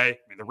each way.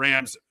 I mean, the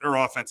Rams, their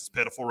offense is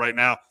pitiful right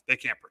now. They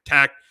can't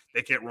protect.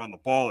 They can't run the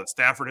ball. And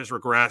Stafford has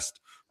regressed.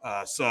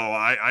 So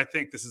I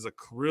think this is a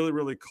really,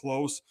 really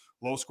close,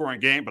 low-scoring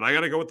game. But I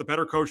got to go with the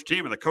better coach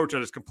team and the coach that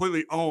has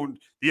completely owned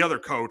the other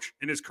coach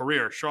in his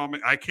career.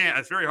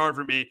 It's very hard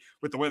for me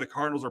with the way the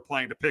Cardinals are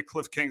playing to pick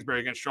Cliff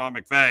Kingsbury against Sean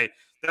McVay.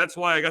 That's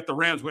why I got the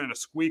Rams winning a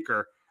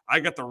squeaker.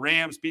 I got the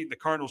Rams beating the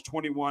Cardinals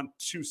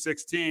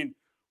 21-16.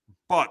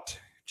 But,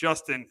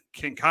 Justin,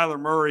 can Kyler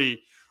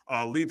Murray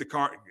lead the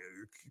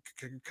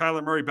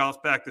Kyler Murray bounce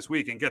back this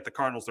week and get the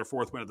Cardinals their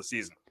 4th win of the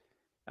season?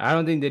 I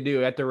don't think they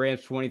do. At the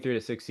Rams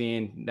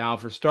 23-16. Now,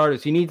 for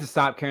starters, he needs to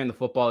stop carrying the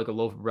football like a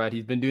loaf of bread.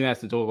 He's been doing that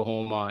since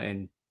Oklahoma.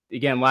 And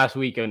again, last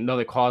week,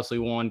 another costly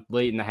one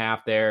late in the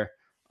half there.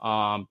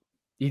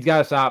 He's got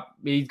to stop.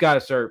 He's got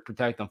to start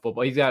protecting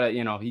football. He's got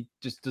to, he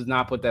just does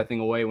not put that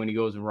thing away when he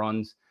goes and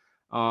runs.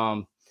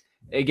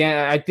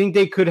 Again, I think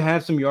they could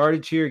have some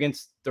yardage here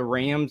against the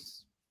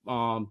Rams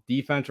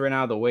defense right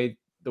now, the way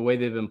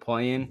they've been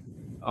playing.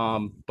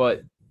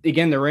 But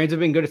again, the Rams have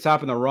been good at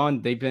stopping the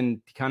run. They've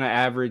been kind of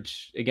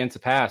average against the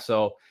pass.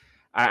 So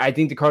I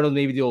think the Cardinals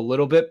maybe do a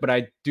little bit, but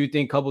I do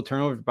think a couple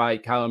turnovers by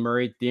Kyler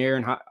Murray,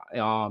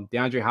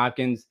 DeAndre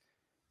Hopkins.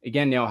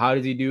 Again, how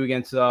does he do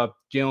against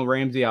Jalen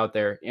Ramsey out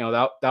there?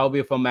 That'll be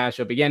a fun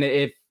matchup. Again,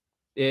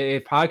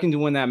 if Hopkins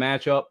win that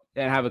matchup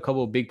and have a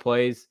couple of big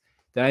plays,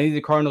 then I think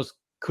the Cardinals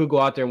could go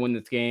out there and win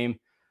this game.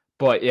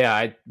 But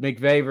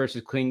McVay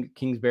versus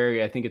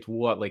Kingsbury, I think it's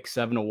like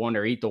 7-1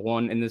 or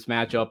 8-1 in this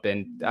matchup,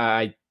 and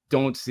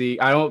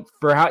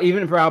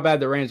even for how bad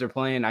the Rams are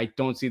playing, I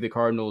don't see the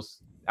Cardinals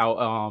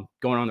out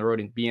going on the road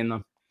and beating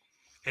them.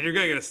 And you're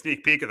going to get a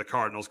sneak peek of the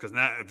Cardinals because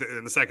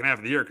in the second half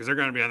of the year, because they're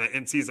going to be on the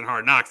in-season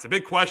Hard Knocks. The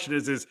big question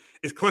is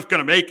Cliff going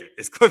to make it?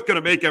 Is Cliff going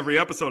to make every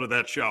episode of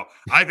that show?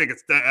 I think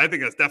it's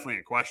definitely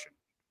a question.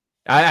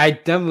 I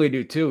definitely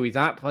do too. He's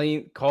not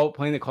playing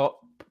the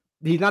call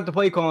he's not the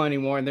play caller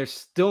anymore, and they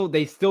still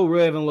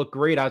really haven't looked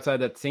great outside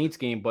that Saints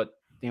game. But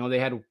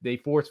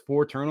they forced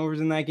 4 turnovers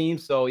in that game,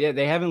 so yeah,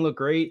 they haven't looked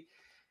great.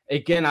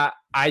 Again,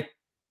 I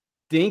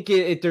think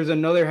if there's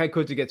another head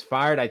coach that gets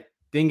fired, I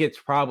think it's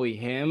probably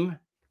him.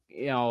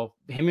 Him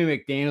and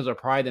McDaniels are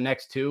probably the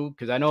next two,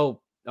 because I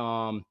know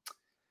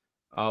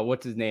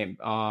what's his name?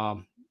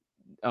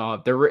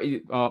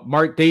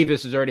 Mark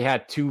Davis has already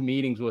had 2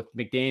 meetings with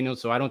McDaniels,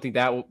 so I don't think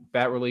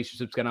that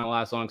relationship's gonna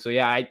last long. So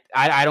yeah,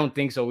 I don't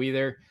think so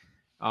either.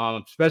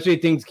 Especially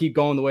if things keep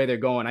going the way they're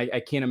going. I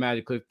can't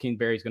imagine Cliff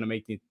Kingsbury's gonna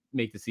make the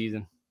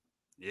season.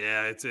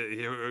 Yeah,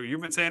 you've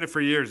been saying it for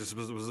years.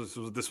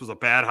 This was a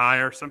bad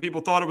hire. Some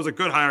people thought it was a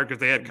good hire because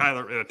they had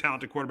a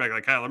talented quarterback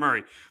like Kyler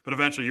Murray. But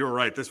eventually, you were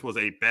right. This was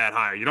a bad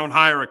hire. You don't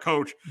hire a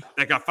coach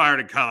that got fired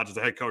in college as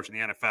a head coach in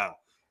the NFL.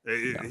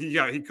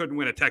 He couldn't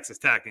win at Texas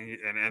Tech,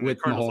 and the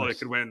Cardinals thought he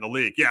could win in the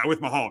league. Yeah, with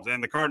Mahomes,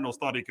 and the Cardinals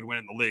thought he could win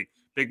in the league.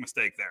 Big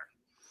mistake there.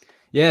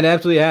 Yeah, it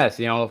absolutely has.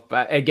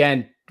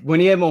 Again, when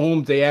he had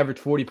Mahomes, they averaged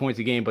 40 points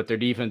a game, but their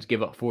defense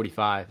give up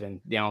 45. And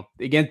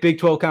against Big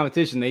 12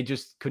 competition, they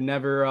just could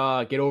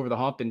never get over the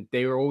hump, and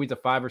they were always a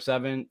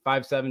 5-7,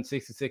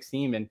 6-6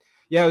 team. And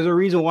yeah, there's a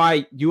reason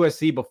why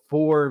USC,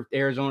 before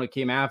Arizona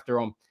came after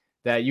them,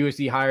 that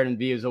USC hired him to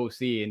be his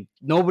OC, and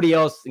nobody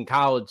else in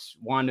college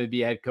wanted to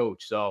be a head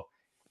coach. So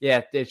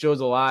yeah, it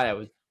shows a lot.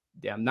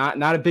 I'm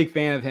not a big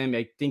fan of him.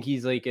 I think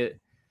he's like a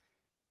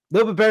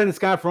little bit better than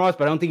Scott Frost,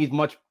 but I don't think he's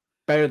much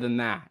better than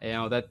that.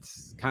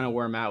 That's kind of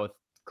where I'm at with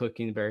Cliff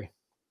Kingsbury.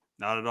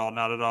 Not at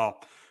all.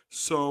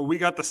 So we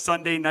got the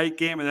Sunday night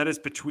game, and that is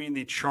between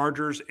the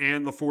Chargers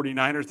and the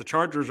 49ers. The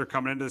Chargers are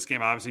coming into this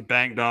game obviously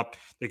banged up.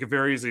 They could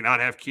very easily not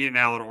have Keenan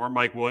Allen or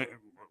Mike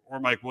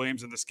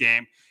Williams in this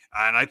game.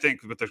 And I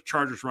think with the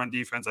Chargers run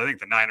defense, I think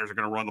the Niners are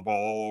going to run the ball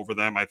all over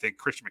them. I think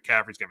Christian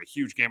McCaffrey's going to have a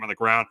huge game on the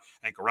ground.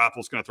 I think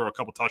Garoppolo's going to throw a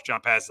couple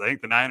touchdown passes. I think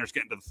the Niners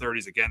get into the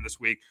 30s again this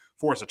week,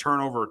 force a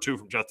turnover or 2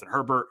 from Justin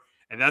Herbert.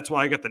 And that's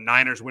why I got the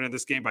Niners winning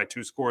this game by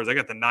 2 scores. I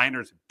got the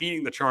Niners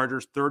beating the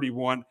Chargers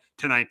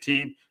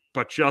 31-19.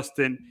 But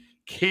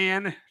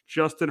can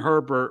Justin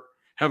Herbert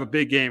have a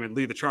big game and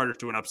lead the Chargers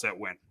to an upset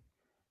win?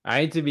 I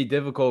hate to be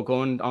difficult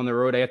going on the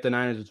road. I got the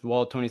Niners as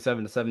well,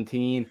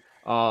 27-17.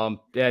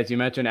 As you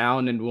mentioned,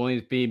 Allen and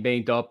Williams being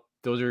banged up.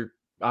 Those are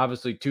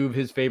obviously 2 of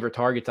his favorite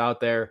targets out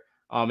there.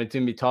 It's going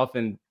to be tough.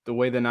 And the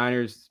way the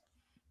Niners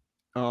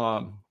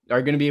are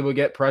going to be able to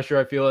get pressure,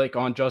 I feel like,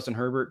 on Justin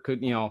Herbert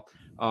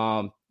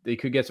they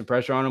could get some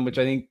pressure on him, which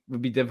I think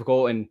would be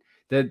difficult. And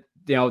I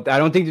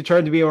don't think the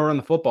Chargers be able to run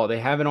the football. They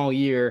haven't all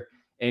year,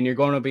 and you're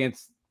going up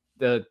against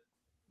the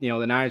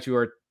Niners, who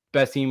are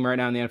best team right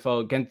now in the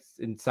NFL against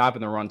and stopping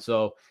the run.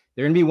 So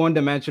they're going to be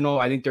one-dimensional.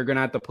 I think they're going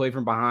to have to play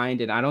from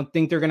behind, and I don't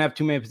think they're going to have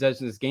too many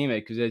possessions in this game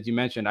because, as you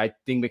mentioned, I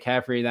think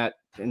McCaffrey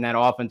in that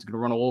offense is going to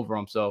run all over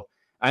them. So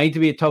I think to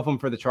be a tough one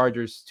for the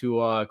Chargers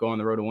to go on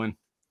the road to win.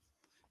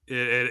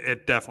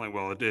 It definitely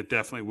will. It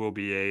definitely will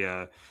be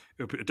a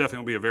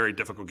very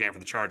difficult game for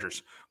the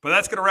Chargers. But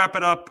that's going to wrap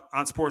it up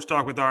on Sports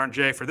Talk with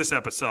R&J for this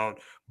episode.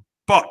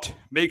 But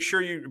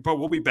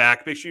we'll be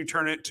back. Make sure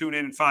you tune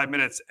in 5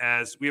 minutes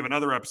as we have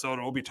another episode,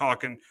 and we'll be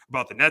talking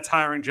about the Nets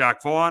hiring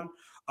Jack Vaughn,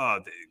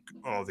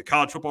 the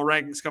college football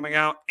rankings coming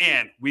out,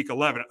 and week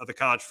 11 of the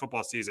college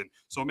football season.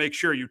 So make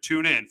sure you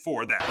tune in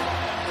for that.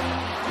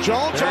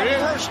 Jones on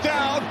first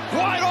down,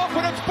 wide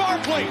open, it's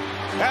Barkley.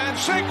 And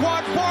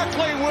Saquon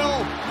Barkley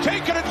will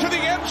take it into the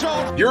end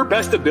zone. Your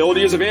best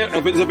ability is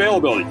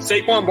availability.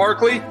 Saquon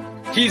Barkley,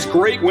 he's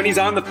great when he's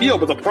on the field,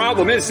 but the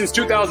problem is since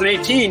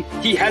 2018,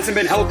 he hasn't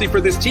been healthy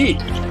for this team.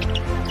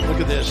 Look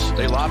at this.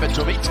 They lob it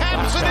to him. He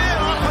taps it in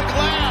off the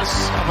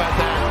glass. How about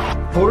that?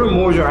 Porter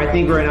Moser, I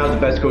think right now is the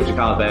best coach in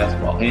college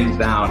basketball, hands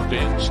down.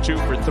 Fins 2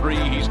 for 3.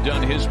 He's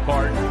done his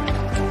part.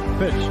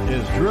 Pitch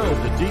is drilled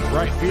to deep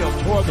right field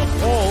toward the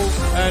poles,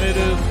 and it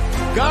is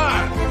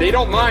gone. They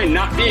don't mind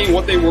not being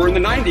what they were in the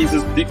 90s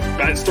as the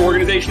best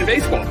organization in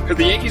baseball, because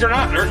the Yankees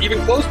aren't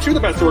even close to the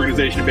best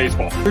organization in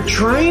baseball. They're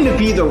trying to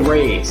be the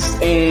Rays,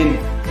 and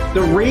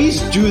the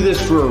Rays do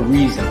this for a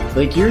reason.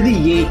 Like, you're the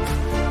Yankees.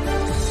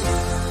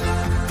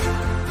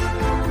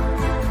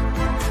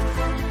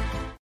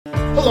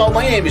 Hello,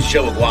 my name is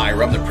Joe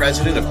Aguirre. I'm the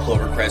president of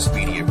Clovercrest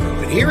Media Group,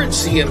 and here at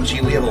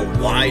CMG we have a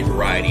wide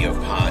variety of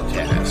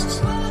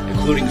podcasts,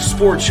 including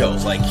sports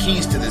shows like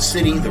Keys to the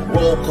City, The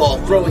Roll Call,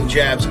 Throwing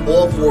Jabs,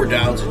 All 4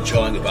 Downs, and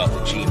Jawing About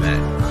the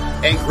G-Men,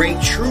 and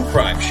great true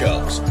crime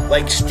shows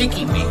like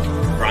Sticky Week,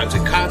 Crimes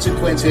and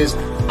Consequences,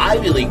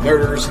 Ivy League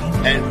Murders,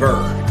 and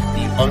Bird,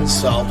 the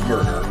unsolved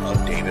murder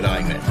of David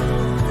Eichmann.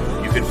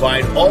 You can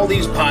find all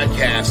these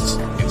podcasts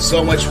and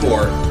so much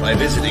more by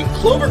visiting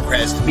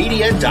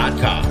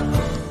ClovercrestMedia.com.